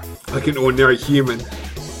like an ordinary human,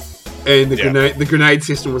 and the grenade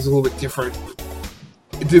system was a little bit different.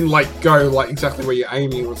 It didn't like go like exactly where you're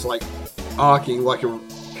aiming. It was like arcing like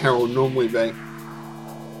how it would normally be.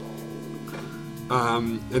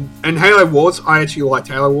 And Halo Wars, I actually liked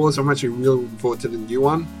Halo Wars. I'm actually really looking forward to the new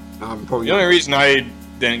one. Probably the only reason I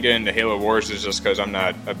didn't get into Halo Wars is just because I'm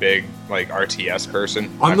not a big like RTS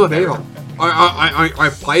person. I'm not either. I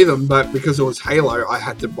play them, but because it was Halo, I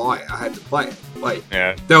had to buy it. I had to play it. Like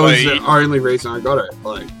that was the only reason I got it.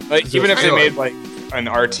 Like even if Halo. They made like an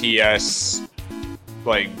RTS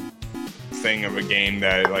like thing of a game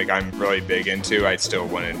that like I'm really big into, I still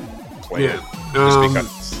wouldn't play it just because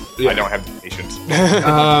I don't have the patience.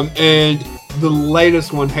 And the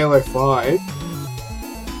latest one, Halo 5,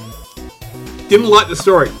 didn't like the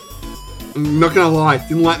story. I'm not gonna lie,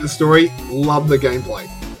 didn't like the story. Loved the gameplay.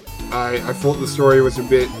 I thought the story was a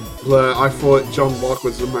bit. I thought John Locke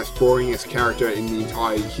was the most boringest character in the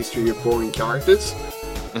entire history of boring characters.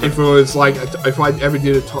 If it was like, if I ever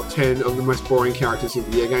did a top 10 of the most boring characters in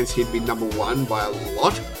video games, he'd be number 1 by a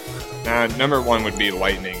lot. Number 1 would be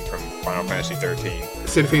Lightning from Final Fantasy 13.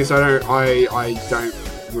 So the thing is, I don't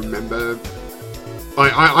remember.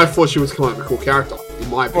 I thought she was kind of a cool character, in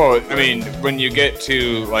my opinion. Well, I mean, when you get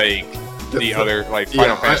to like the other like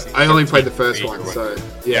Final Fantasy, I only played the first one, so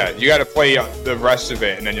yeah, you got to play the rest of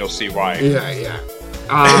it, and then you'll see why. Yeah.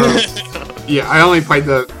 I only played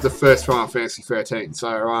the first Final Fantasy 13,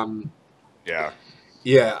 so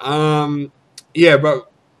but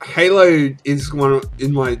Halo is one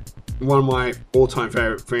of my all-time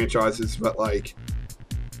favorite franchises. But like,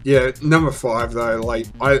 number 5 though. Like,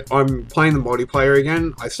 I'm playing the multiplayer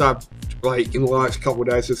again. I started like in the last couple of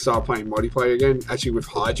days. I started playing multiplayer again, actually with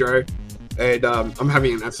Hydro, and I'm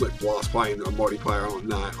having an absolute blast playing a multiplayer on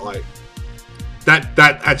that. Like. That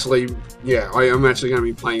actually, I'm actually going to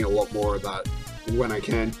be playing a lot more of that when I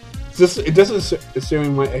can. It doesn't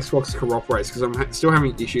assume my Xbox cooperates because I'm still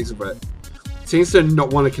having issues with it. It seems to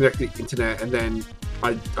not want to connect the internet, and then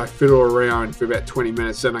I fiddle around for about 20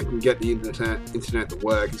 minutes, then I can get the internet to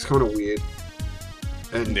work. It's kind of weird.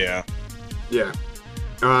 And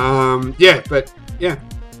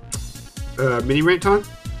mini rant time.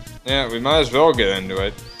 Yeah, we might as well get into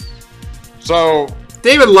it. So.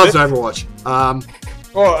 David loves Overwatch.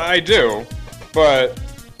 Well, I do, but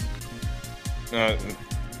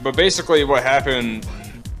basically what happened.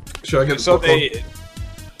 Should I get so they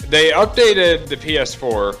updated the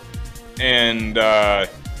PS4 and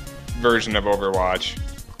version of Overwatch,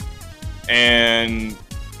 and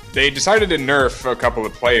they decided to nerf a couple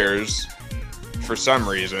of players for some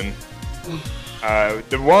reason.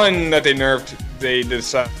 The one that they nerfed, they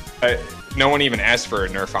decided. No one even asked for a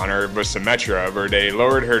nerf on her, was Symmetra, where they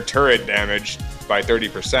lowered her turret damage by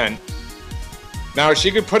 30%. Now,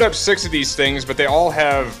 she could put up 6 of these things, but they all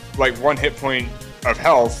have, like, 1 hit point of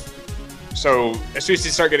health. So, as soon as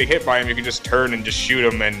you start getting hit by them, you can just turn and just shoot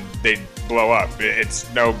them, and they blow up. It's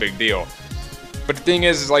no big deal. But the thing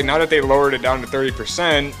is like, now that they lowered it down to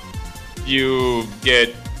 30%, you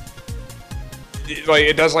get... Like,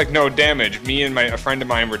 it does, like, no damage. Me and a friend of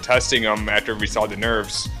mine were testing them after we saw the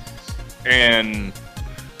nerfs. And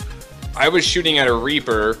I was shooting at a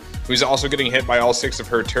Reaper who's also getting hit by all 6 of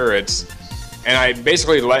her turrets, and I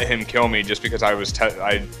basically let him kill me just because I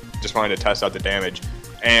just wanted to test out the damage.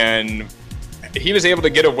 And he was able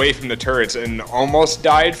to get away from the turrets and almost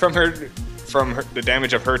died from the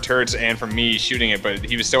damage of her turrets and from me shooting it, but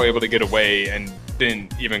he was still able to get away and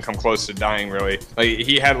didn't even come close to dying, really. Like,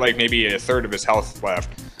 he had like maybe a third of his health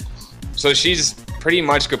left. So she's pretty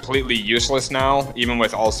much completely useless now, even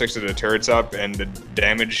with all 6 of the turrets up and the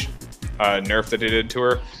damage nerf that they did to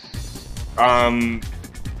her.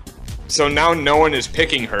 So now no one is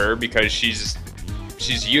picking her because she's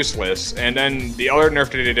useless. And then the other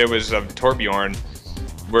nerf that they did was of Torbjorn,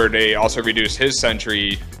 where they also reduced his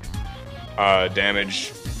sentry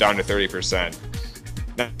damage down to 30%.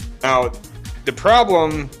 Now, the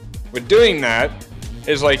problem with doing that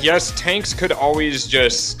is, like, yes, tanks could always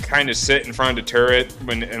just kind of sit in front of the turret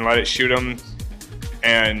and let it shoot them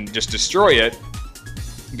and just destroy it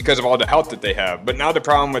because of all the health that they have. But now the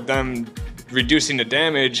problem with them reducing the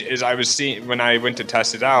damage is, I was seeing when I went to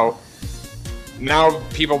test it out, now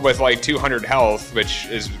people with like 200 health, which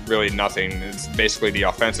is really nothing, it's basically the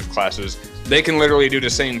offensive classes, they can literally do the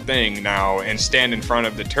same thing now and stand in front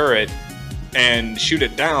of the turret and shoot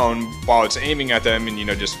it down while it's aiming at them, and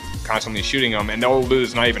just constantly shooting them, and they'll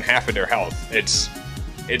lose not even half of their health.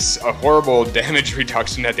 It's a horrible damage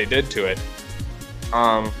reduction that they did to it,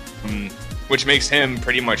 which makes him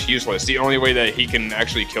pretty much useless. The only way that he can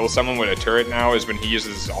actually kill someone with a turret now is when he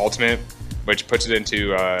uses his ultimate, which puts it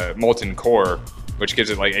into Molten Core, which gives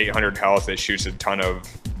it like 800 health. It shoots a ton of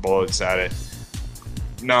bullets at it.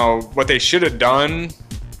 Now, what they should have done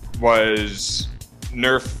was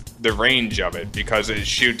nerf the range of it, because it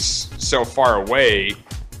shoots so far away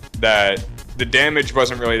that the damage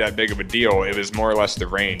wasn't really that big of a deal. It was more or less the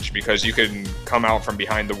range, because you can come out from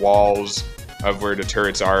behind the walls of where the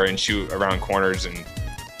turrets are and shoot around corners and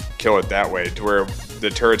kill it that way, to where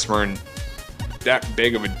the turrets weren't that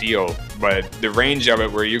big of a deal. But the range of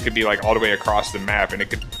it, where you could be like all the way across the map and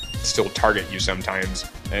it could still target you sometimes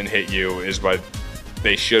and hit you, is what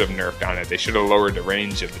they should have nerfed on it. They should have lowered the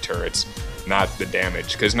range of the turrets, not the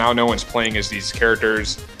damage, because now no one's playing as these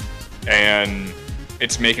characters, and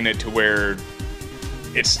it's making it to where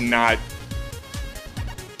it's not,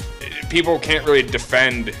 people can't really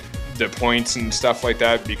defend the points and stuff like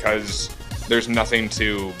that, because there's nothing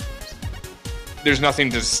to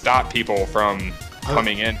stop people from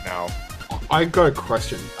coming in now. I got a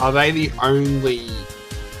question. Are they the only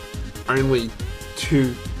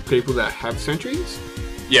two people that have sentries?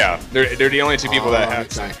 Yeah, they're the only two people that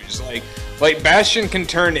have sentries. Like Bastion can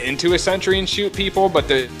turn into a sentry and shoot people, but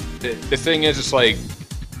the thing is, it's like,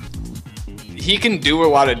 he can do a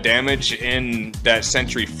lot of damage in that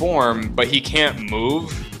sentry form, but he can't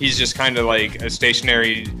move. He's just kind of like a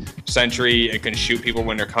stationary sentry and can shoot people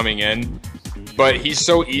when they're coming in. But he's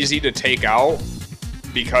so easy to take out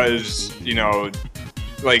because,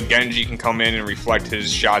 like Genji can come in and reflect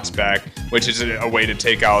his shots back, which is a way to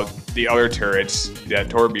take out the other turrets that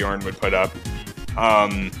Torbjorn would put up.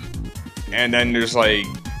 And then there's like,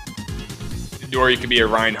 or you could be a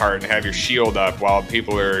Reinhardt and have your shield up while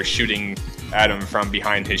people are shooting at him from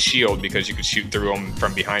behind his shield, because you could shoot through him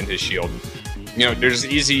from behind his shield. There's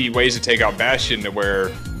easy ways to take out Bastion, to where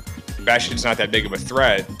Bastion's not that big of a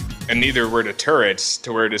threat, and neither were the turrets,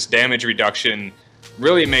 to where this damage reduction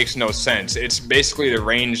really makes no sense. It's basically the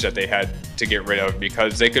range that they had to get rid of,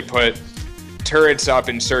 because they could put turrets up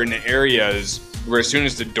in certain areas where as soon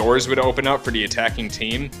as the doors would open up for the attacking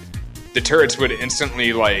team, the turrets would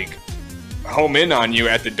instantly like home in on you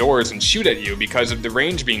at the doors and shoot at you because of the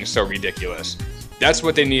range being so ridiculous. That's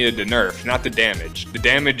what they needed to nerf, not the damage. The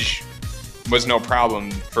damage was no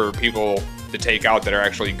problem for people to take out that are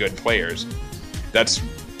actually good players. That's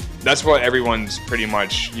what everyone's pretty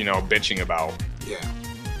much, bitching about. Yeah.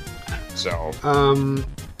 So.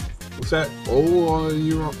 Was that all on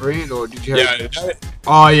your rant, or did you have? Yeah.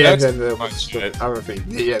 That was the other thing.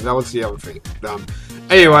 Yeah, that was the other thing.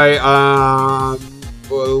 Anyway,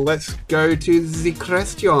 well, let's go to the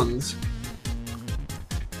questions.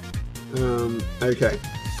 Okay.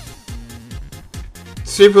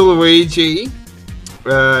 Super Luigi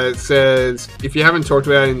says, if you haven't talked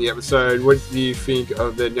about it in the episode, what do you think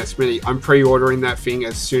of the NES Mini? I'm pre-ordering that thing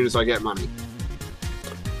as soon as I get money.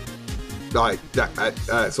 Like,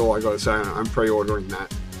 that's all I got to say. I'm pre-ordering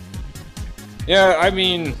that. Yeah, I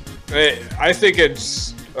mean, I think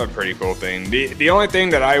it's a pretty cool thing. The only thing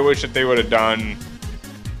that I wish that they would have done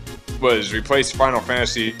was replace Final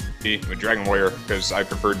Fantasy with Dragon Warrior, because I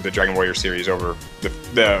preferred the Dragon Warrior series over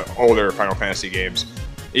the older Final Fantasy games.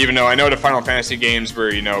 Even though I know the Final Fantasy games were,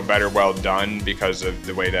 better well done because of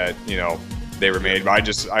the way that, they were made.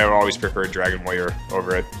 But I always preferred Dragon Warrior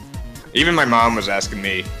over it. Even my mom was asking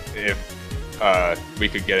me if we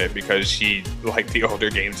could get it, because she liked the older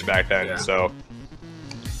games back then. Yeah. So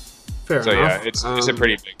enough. Yeah, it's a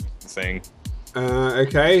pretty big thing.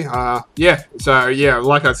 Okay. Yeah. So yeah,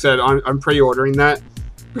 like I said, I'm pre-ordering that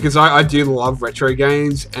because I do love retro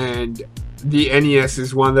games, and the NES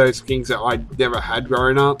is one of those things that I never had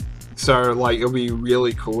growing up. So like, it'll be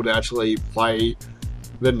really cool to actually play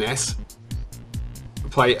the NES.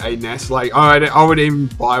 Play a NES. Like I would even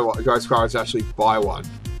buy one. Go as far as actually buy one.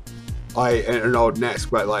 An old NES,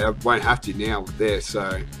 but like I won't have to now with this.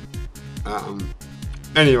 So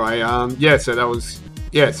anyway, yeah. So that was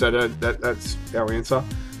So that's our answer.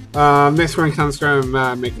 Next one comes from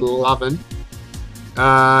McLovin.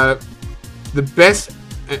 The best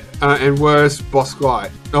and worst boss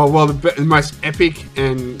fight. Oh well, the most epic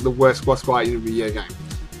and the worst boss fight in a video game.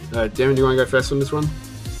 Devin, do you want to go first on this one?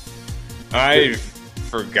 I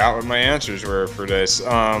forgot what my answers were for this.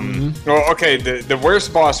 Well, okay, the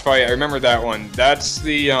worst boss fight. I remember that one. That's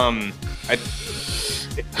the it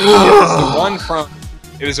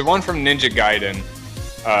was the one from Ninja Gaiden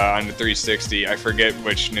on the 360. I forget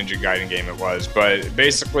which Ninja Gaiden game it was, but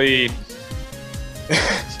basically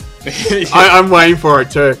I'm waiting for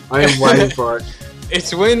it too. I am waiting for it.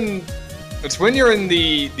 It's when you're in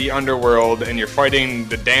the underworld and you're fighting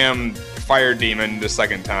the damn fire demon the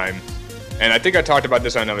second time. And I think I talked about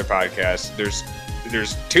this on another podcast.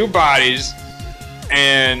 There's two bodies,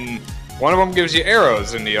 and one of them gives you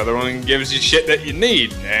arrows, and the other one gives you shit that you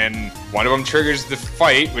need. And one of them triggers the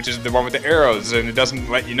fight, which is the one with the arrows, and it doesn't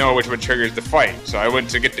let you know which one triggers the fight. So I went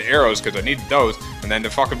to get the arrows because I needed those, and then the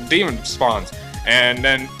fucking demon spawns. And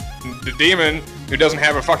then the demon, who doesn't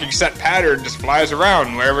have a fucking set pattern, just flies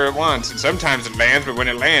around wherever it wants. And sometimes it lands, but when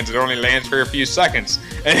it lands, it only lands for a few seconds.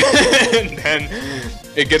 And then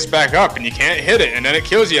it gets back up, and you can't hit it. And then it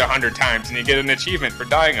kills you 100 times, and you get an achievement for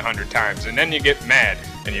dying 100 times. And then you get mad,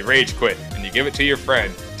 and you rage quit, and you give it to your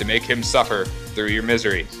friend to make him suffer through your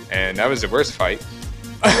misery. And that was the worst fight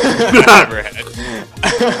I've ever had.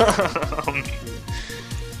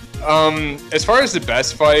 As far as the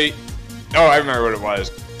best fight, oh, I remember what it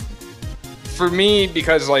was. For me,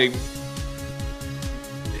 because like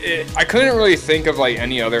I couldn't really think of like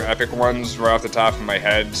any other epic ones right off the top of my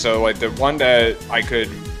head. So like the one that I could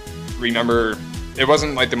remember, it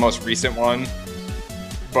wasn't like the most recent one,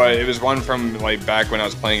 but it was one from like back when I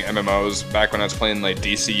was playing MMOs, back when I was playing like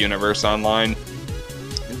DC Universe Online.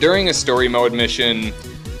 During a story mode mission,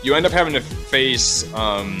 you end up having to face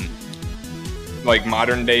like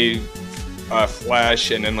modern day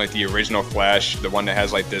Flash, and then like the original Flash, the one that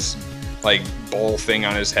has like this like bowl thing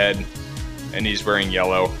on his head, and he's wearing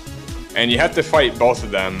yellow. And you have to fight both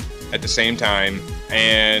of them at the same time.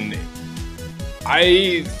 And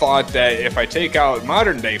I thought that if I take out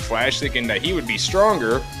modern day Flash, thinking that he would be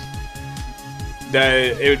stronger,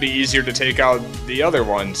 that it would be easier to take out the other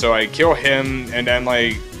one. So I kill him, and then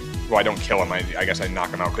like, well, I don't kill him, I guess I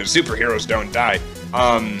knock him out, because superheroes don't die.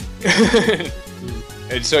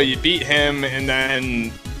 And so you beat him, and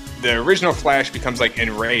then the original Flash becomes like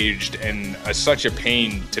enraged and such a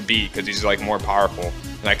pain to beat because he's like more powerful.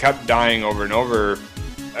 And I kept dying over and over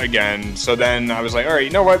again. So then I was like, all right,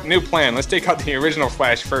 you know what? New plan. Let's take out the original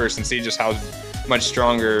Flash first and see just how much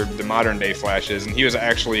stronger the modern day Flash is. And he was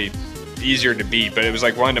actually easier to beat, but it was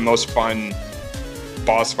like one of the most fun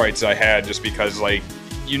boss fights I had, just because like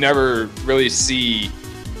you never really see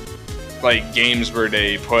like games where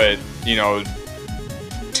they put, you know,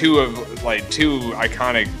 two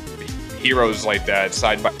iconic heroes like that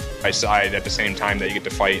side by side at the same time that you get to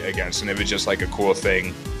fight against, and it was just like a cool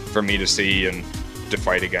thing for me to see and to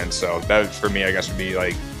fight against. So that for me, I guess, would be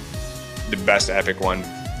like the best epic one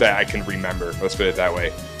that I can remember. Let's put it that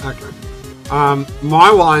way. Okay.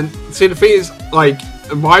 My one. See, the thing is, like,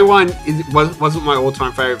 my one wasn't my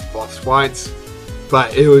all-time favorite boss fights,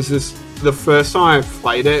 but it was just the first time I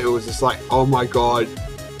played it. It was just like, oh my god,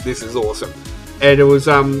 this is awesome. And it was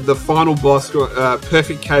the final boss,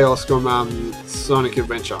 Perfect Chaos from Sonic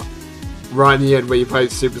Adventure. Right in the end where you play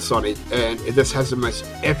Super Sonic. And it just has the most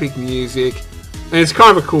epic music. And it's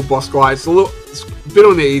kind of a cool boss fight. It's a bit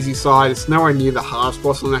on the easy side. It's nowhere near the hardest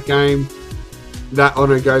boss in that game. That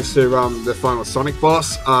honor goes to the final Sonic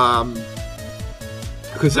boss.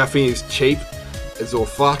 Because that thing is cheap as all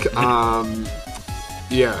fuck.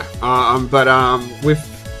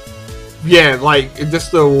 Yeah, like,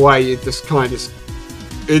 just the way it just kind of...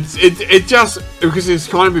 It just... Because it's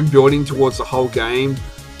kind of been building towards the whole game.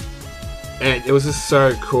 And it was just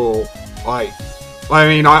so cool. Like, I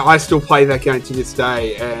mean, I still play that game to this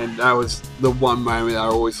day. And that was the one moment I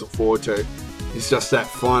always look forward to. It's just that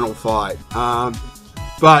final fight.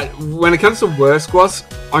 But when it comes to worst boss,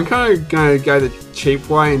 I'm kind of going to go the cheap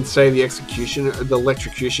way and say the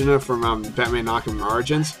Electrocutioner from Batman Arkham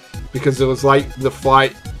Origins. Because it was like the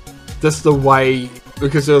fight... Just the way,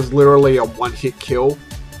 because it was literally a one-hit kill,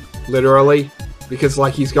 literally, because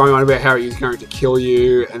like he's going on about how he's going to kill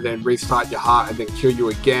you and then restart your heart and then kill you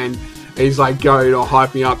again, and he's like going to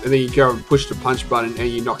hype me up, and then you go and push the punch button and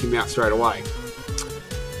you knock him out straight away,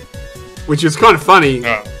 which is kind of funny.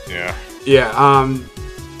 Oh, yeah. Yeah.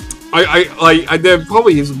 I there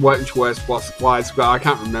probably is much worse boss fights, but I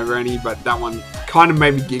can't remember any. But that one kind of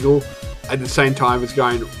made me giggle at the same time as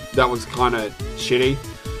going, that was kind of shitty.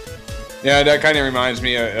 Yeah, that kind of reminds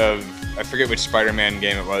me of, I forget which Spider-Man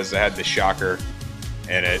game it was that had the shocker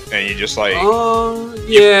in it, and you just like,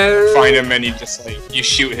 you find him and you just like, you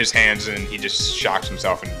shoot his hands and he just shocks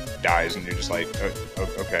himself and dies, and you're just like,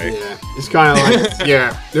 okay. Yeah, it's kind of like,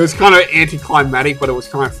 yeah, it was kind of anticlimactic, but it was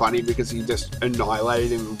kind of funny because he just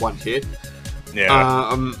annihilated him in one hit.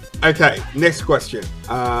 Yeah. Okay, next question.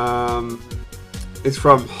 It's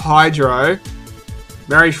from Hydro.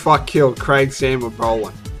 Marriage, fuck, kill, Craig, Sam, or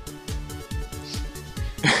Brolin?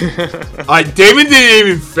 Damon didn't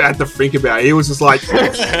even have to think about it. He was just like,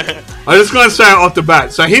 I'm just going to say it off the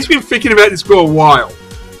bat. So he's been thinking about this for a while.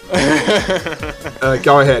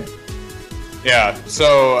 Go ahead. Yeah,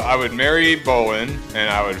 so I would marry Bolin,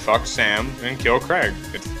 and I would fuck Sam and kill Craig.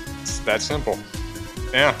 It's that simple.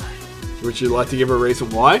 Yeah. Would you like to give a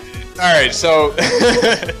reason why? Alright, so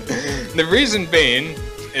the reason being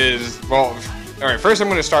is, well, alright, first I'm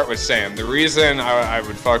going to start with Sam. The reason I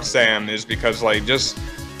would fuck Sam is because, like, just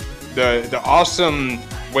the awesome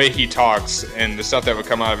way he talks and the stuff that would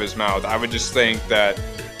come out of his mouth, I would just think that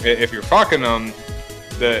if you're fucking him,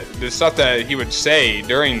 the stuff that he would say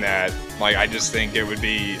during that, like, I just think it would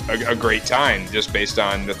be a great time just based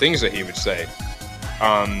on the things that he would say.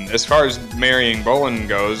 As far as marrying Bolin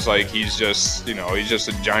goes, like, he's just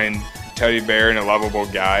a giant teddy bear and a lovable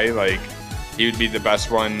guy. Like, he would be the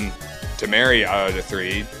best one to marry out of the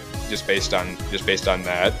three, just based on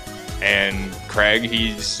that. And Craig,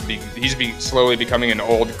 he's slowly becoming an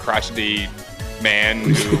old crotchety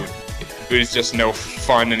man who's just no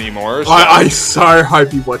fun anymore. So I so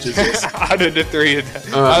hope he watches this. out of the three of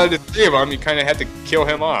them, you kind of had to kill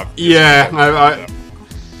him off. Yeah,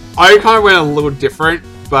 I kind of went a little different,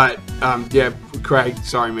 but yeah, Craig,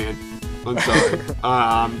 sorry, man, I'm sorry.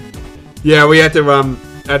 Yeah, we had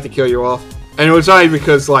to kill you off, and it was only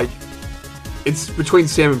because, like, it's between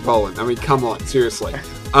Sam and Bolin. I mean, come on, seriously.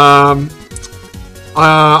 I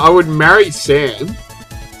would marry Sam.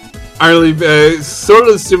 Only sort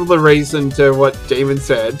of a similar reason to what Damon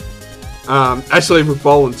said. Actually, with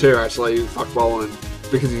Bolin too. Actually, fuck Bolin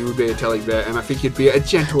because he would be a teddy bear, and I think he'd be a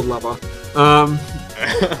gentle lover.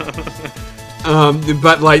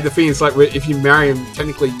 But, like, the thing is, like, if you marry him,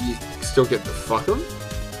 technically you still get to fuck him.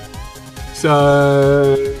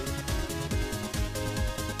 So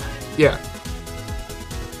yeah.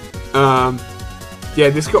 Yeah,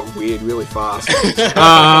 this got weird really fast.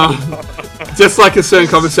 Just like a certain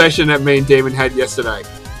conversation that me and Damon had yesterday.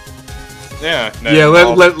 Yeah. Yeah.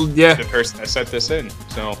 The person that set this in.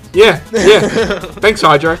 So. Yeah. Thanks,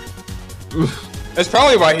 Hydro. That's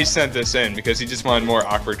probably why he sent this in, because he just wanted more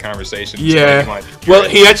awkward conversations. Yeah. Well,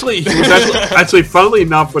 he was actually, funnily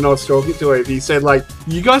enough, when I was talking to him, he said, like,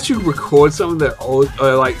 you guys should record some of the old,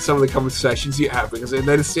 like, some of the conversations you have, because they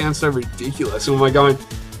just sound so ridiculous. And I'm going,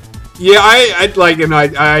 yeah, I like, and I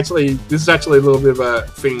actually, this is actually a little bit of a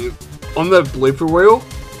thing on the blooper reel.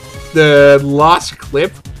 The last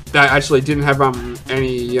clip that actually didn't have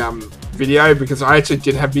any video, because I actually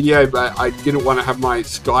did have video, but I didn't want to have my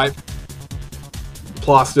Skype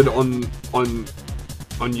plastered on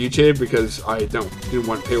YouTube because I didn't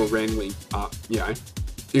want people randomly,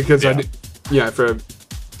 because I did, for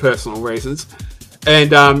personal reasons. And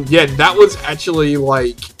that was actually,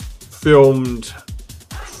 like, filmed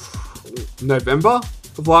November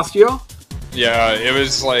of last year. Yeah, it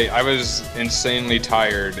was like I was insanely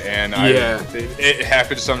tired, and it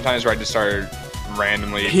happened sometimes where I just started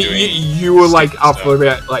randomly doing. You were like up for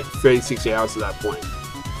about like 36 hours at that point,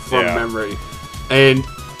 from memory, and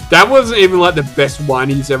that wasn't even like the best one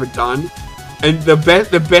he's ever done. And the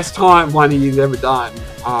best one he's ever done,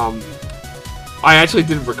 I actually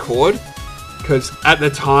didn't record. Because at the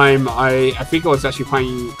time, I think I was actually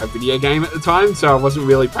playing a video game at the time, so I wasn't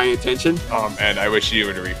really paying attention. Oh man, I wish you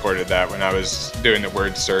would have recorded that when I was doing the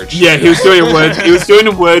word search. Yeah, he was doing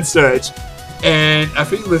a word search, and I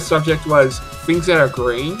think the subject was things that are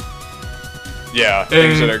green. Yeah,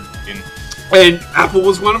 things that are green. And Apple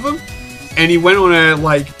was one of them. And he went on a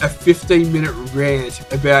 15-minute rant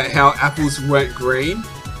about how apples weren't green.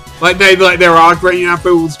 There are green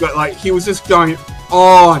apples, but like he was just going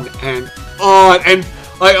on and on, and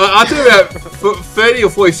like after about 30 or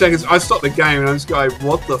 40 seconds, I stopped the game and I was going,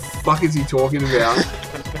 "What the fuck is he talking about?"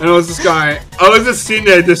 And I was just sitting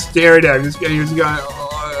there, just staring at him. He was going,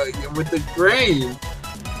 "Oh, with the green.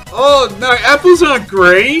 Oh no, apples aren't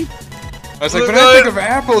green." I was like, when I think of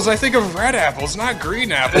apples, I think of red apples, not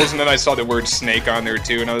green apples. And then I saw the word snake on there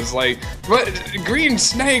too, and I was like, what? Green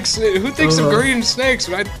snakes? Who thinks of green snakes?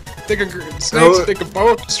 When I think of snakes, I think of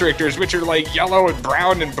boa constrictors, which are like yellow and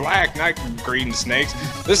brown and black, not green snakes.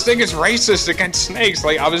 This thing is racist against snakes.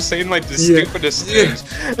 Like, I was saying like the stupidest things.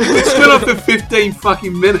 It's been up for 15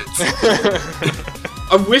 fucking minutes.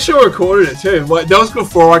 I wish I recorded it too. Like, that was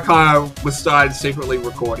before I kind of was started secretly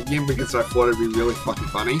recording him because I thought it'd be really fucking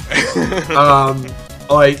funny.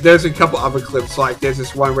 Like, there's a couple other clips. Like, there's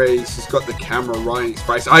this one where he's just got the camera right in his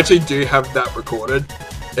face. I actually do have that recorded,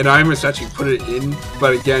 and I almost actually put it in,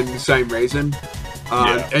 but again, the same reason.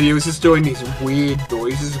 And he was just doing these weird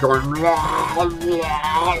noises, going, and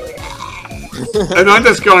I'm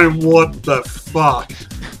just going, what the fuck?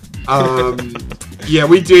 Yeah,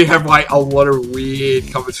 we do have like a lot of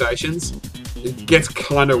weird conversations. It gets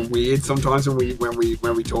kind of weird sometimes when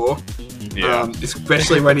we talk. Yeah.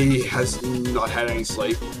 Especially when he has not had any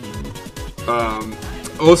sleep.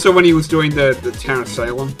 Also, when he was doing the Town of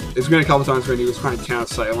Salem, there's been a couple of times when he was playing Town of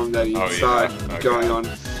Salem that he started going on.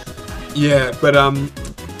 Yeah, but I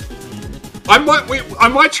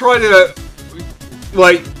might try to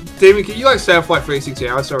like, Damon, can you like stay up for like 3-6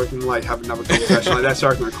 hours so I can like have another conversation like that so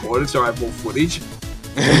I can record it so I have more footage?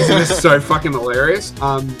 This is so fucking hilarious.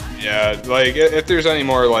 Yeah, like if there's any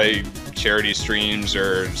more like charity streams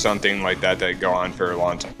or something like that that go on for a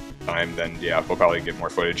long time, then yeah, we'll probably get more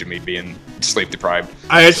footage of me being sleep deprived.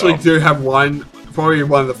 I actually do have one, probably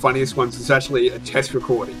one of the funniest ones. It's actually a test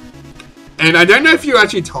recording, and I don't know if you're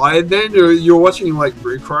actually tired then, or you're watching like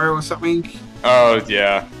Brew Crow or something. Oh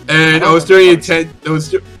yeah. And I was doing a test.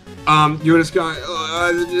 You were just going,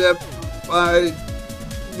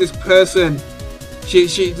 this person. She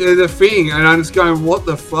the thing, and I'm just going, what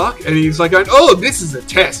the fuck? And he's like going, oh, this is a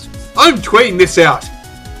test. I'm tweeting this out.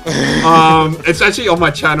 It's actually on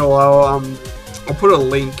my channel. I'll put a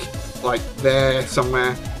link like there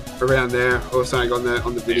somewhere around there or something on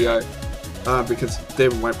the video, because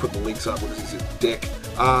David won't put the links up because he's a dick.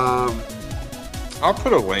 I'll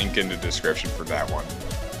put a link in the description for that one.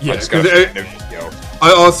 Yeah,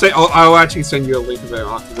 I'll actually send you a link of it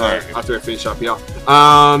after I finish up here.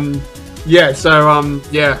 Yeah, so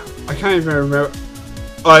yeah, I can't even remember.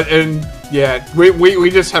 And yeah,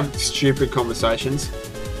 we just have stupid conversations,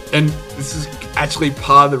 and this is actually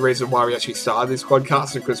part of the reason why we actually started this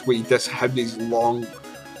podcast, because we just have these long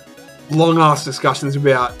ass discussions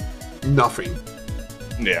about nothing.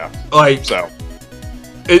 Yeah, like so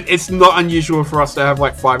it's not unusual for us to have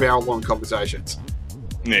like 5-hour long conversations.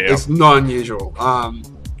 Yeah, it's not unusual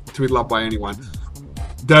to be loved by anyone.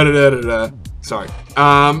 Sorry.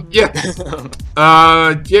 Yeah.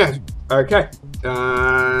 Yeah. Okay.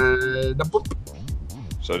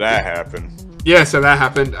 So that happened. Yeah, so that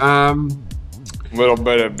happened. A little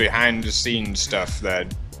bit of behind the scenes stuff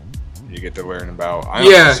that you get to learn about. I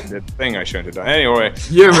did the thing I shouldn't have done. Anyway.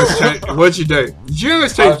 What'd you do? Did you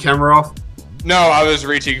almost take the camera off? No, I was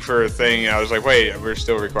reaching for a thing and I was like, wait, we're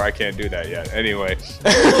still recording. I can't do that yet. Anyway.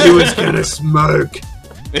 He was gonna smoke.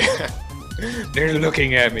 Yeah. They're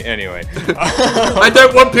looking at me. Anyway. I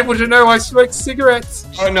don't want people to know I smoke cigarettes.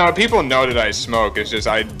 Oh, no. People know that I smoke. It's just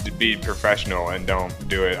I'd be professional and don't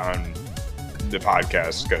do it on the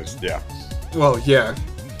podcast because, yeah. Well, yeah.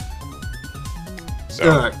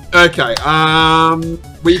 So. Okay.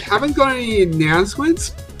 We haven't got any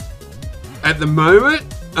announcements at the moment.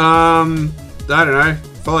 I don't know.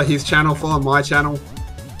 Follow his channel. Follow my channel.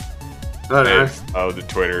 I don't know. Oh, the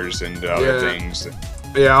Twitters and other things.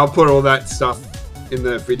 Yeah, I'll put all that stuff in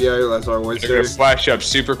the video as I always do. They're gonna flash up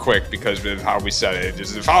super quick because of how we said it.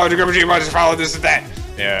 Just follow the Grubber G, just follow this and that.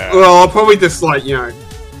 Yeah. Well, I'll probably just like, you know,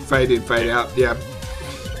 fade in, fade out. Yeah.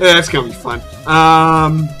 That's gonna be fun.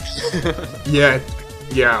 Yeah.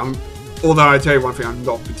 Although I tell you one thing, I'm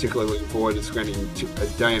not particularly looking forward to spending a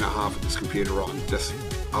day and a half with this computer on, just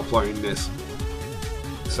uploading this.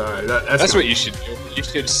 So that's what you should do. You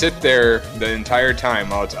should sit there the entire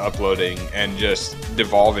time while it's uploading and just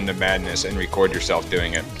devolve into madness and record yourself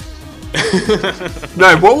doing it.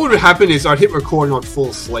 No, what would happen is I'd hit record and I'd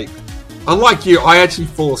fall asleep. Unlike you, I actually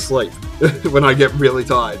fall asleep when I get really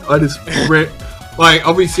tired. I just like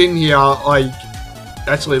I'll be sitting here like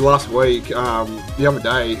actually last week, the other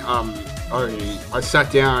day, I sat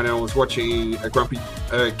down and I was watching a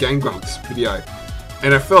Game Grumps video.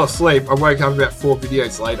 And I fell asleep. I woke up about 4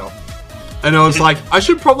 videos later, and I was like, I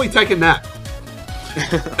should probably take a nap.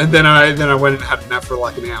 And then I went and had a nap for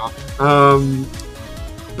like an hour.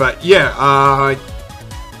 But yeah, I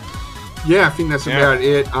think that's about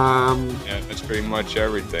it. Yeah, that's pretty much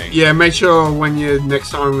everything. Yeah, make sure when you next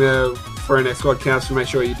time for our next podcast, make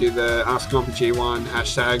sure you do the Ask Grumper G1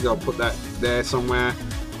 hashtag. I'll put that there somewhere,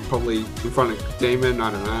 probably in front of Demon. I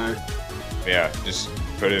don't know. Yeah, just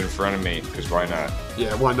put it in front of me, because why not?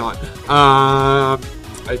 Yeah, why not? I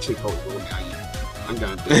actually probably will now. I'm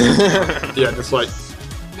going to do it. Yeah, just like,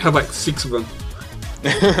 have like 6 of them.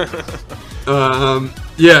 With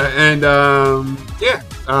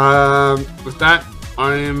that,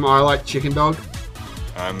 I like Chicken Dog.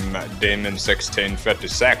 I'm Damon 16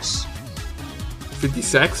 56.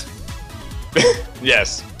 56?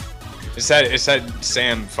 Yes. It's that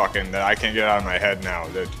Sam fucking that I can't get out of my head now.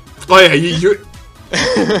 Oh yeah, you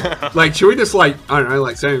like, should we just like, I don't know,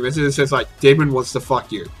 like send a message that says like, Damon wants to fuck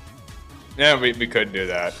you? Yeah, we could do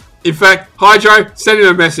that. In fact, Hydro, send him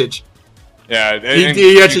a message. Yeah,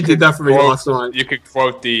 he actually did that for me last night. You could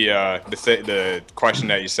quote the question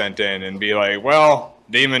that you sent in and be like, "Well,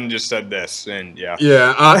 Demon just said this," and yeah.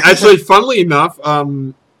 Yeah. Actually, funnily enough,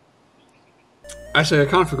 actually, I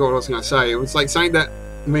kind of forgot what I was going to say. It was like something that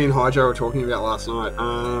me and Hydro were talking about last night.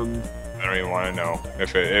 I don't even want to know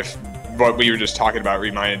if what we were just talking about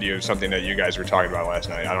reminded you of something that you guys were talking about last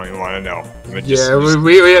night. I don't even want to know. We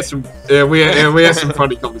had some we had some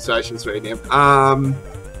funny conversations with him.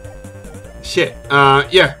 Shit.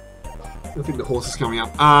 Yeah. I think the horse is coming up.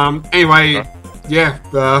 Anyway, yeah.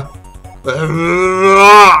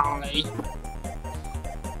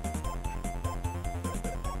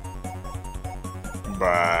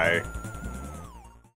 Bye.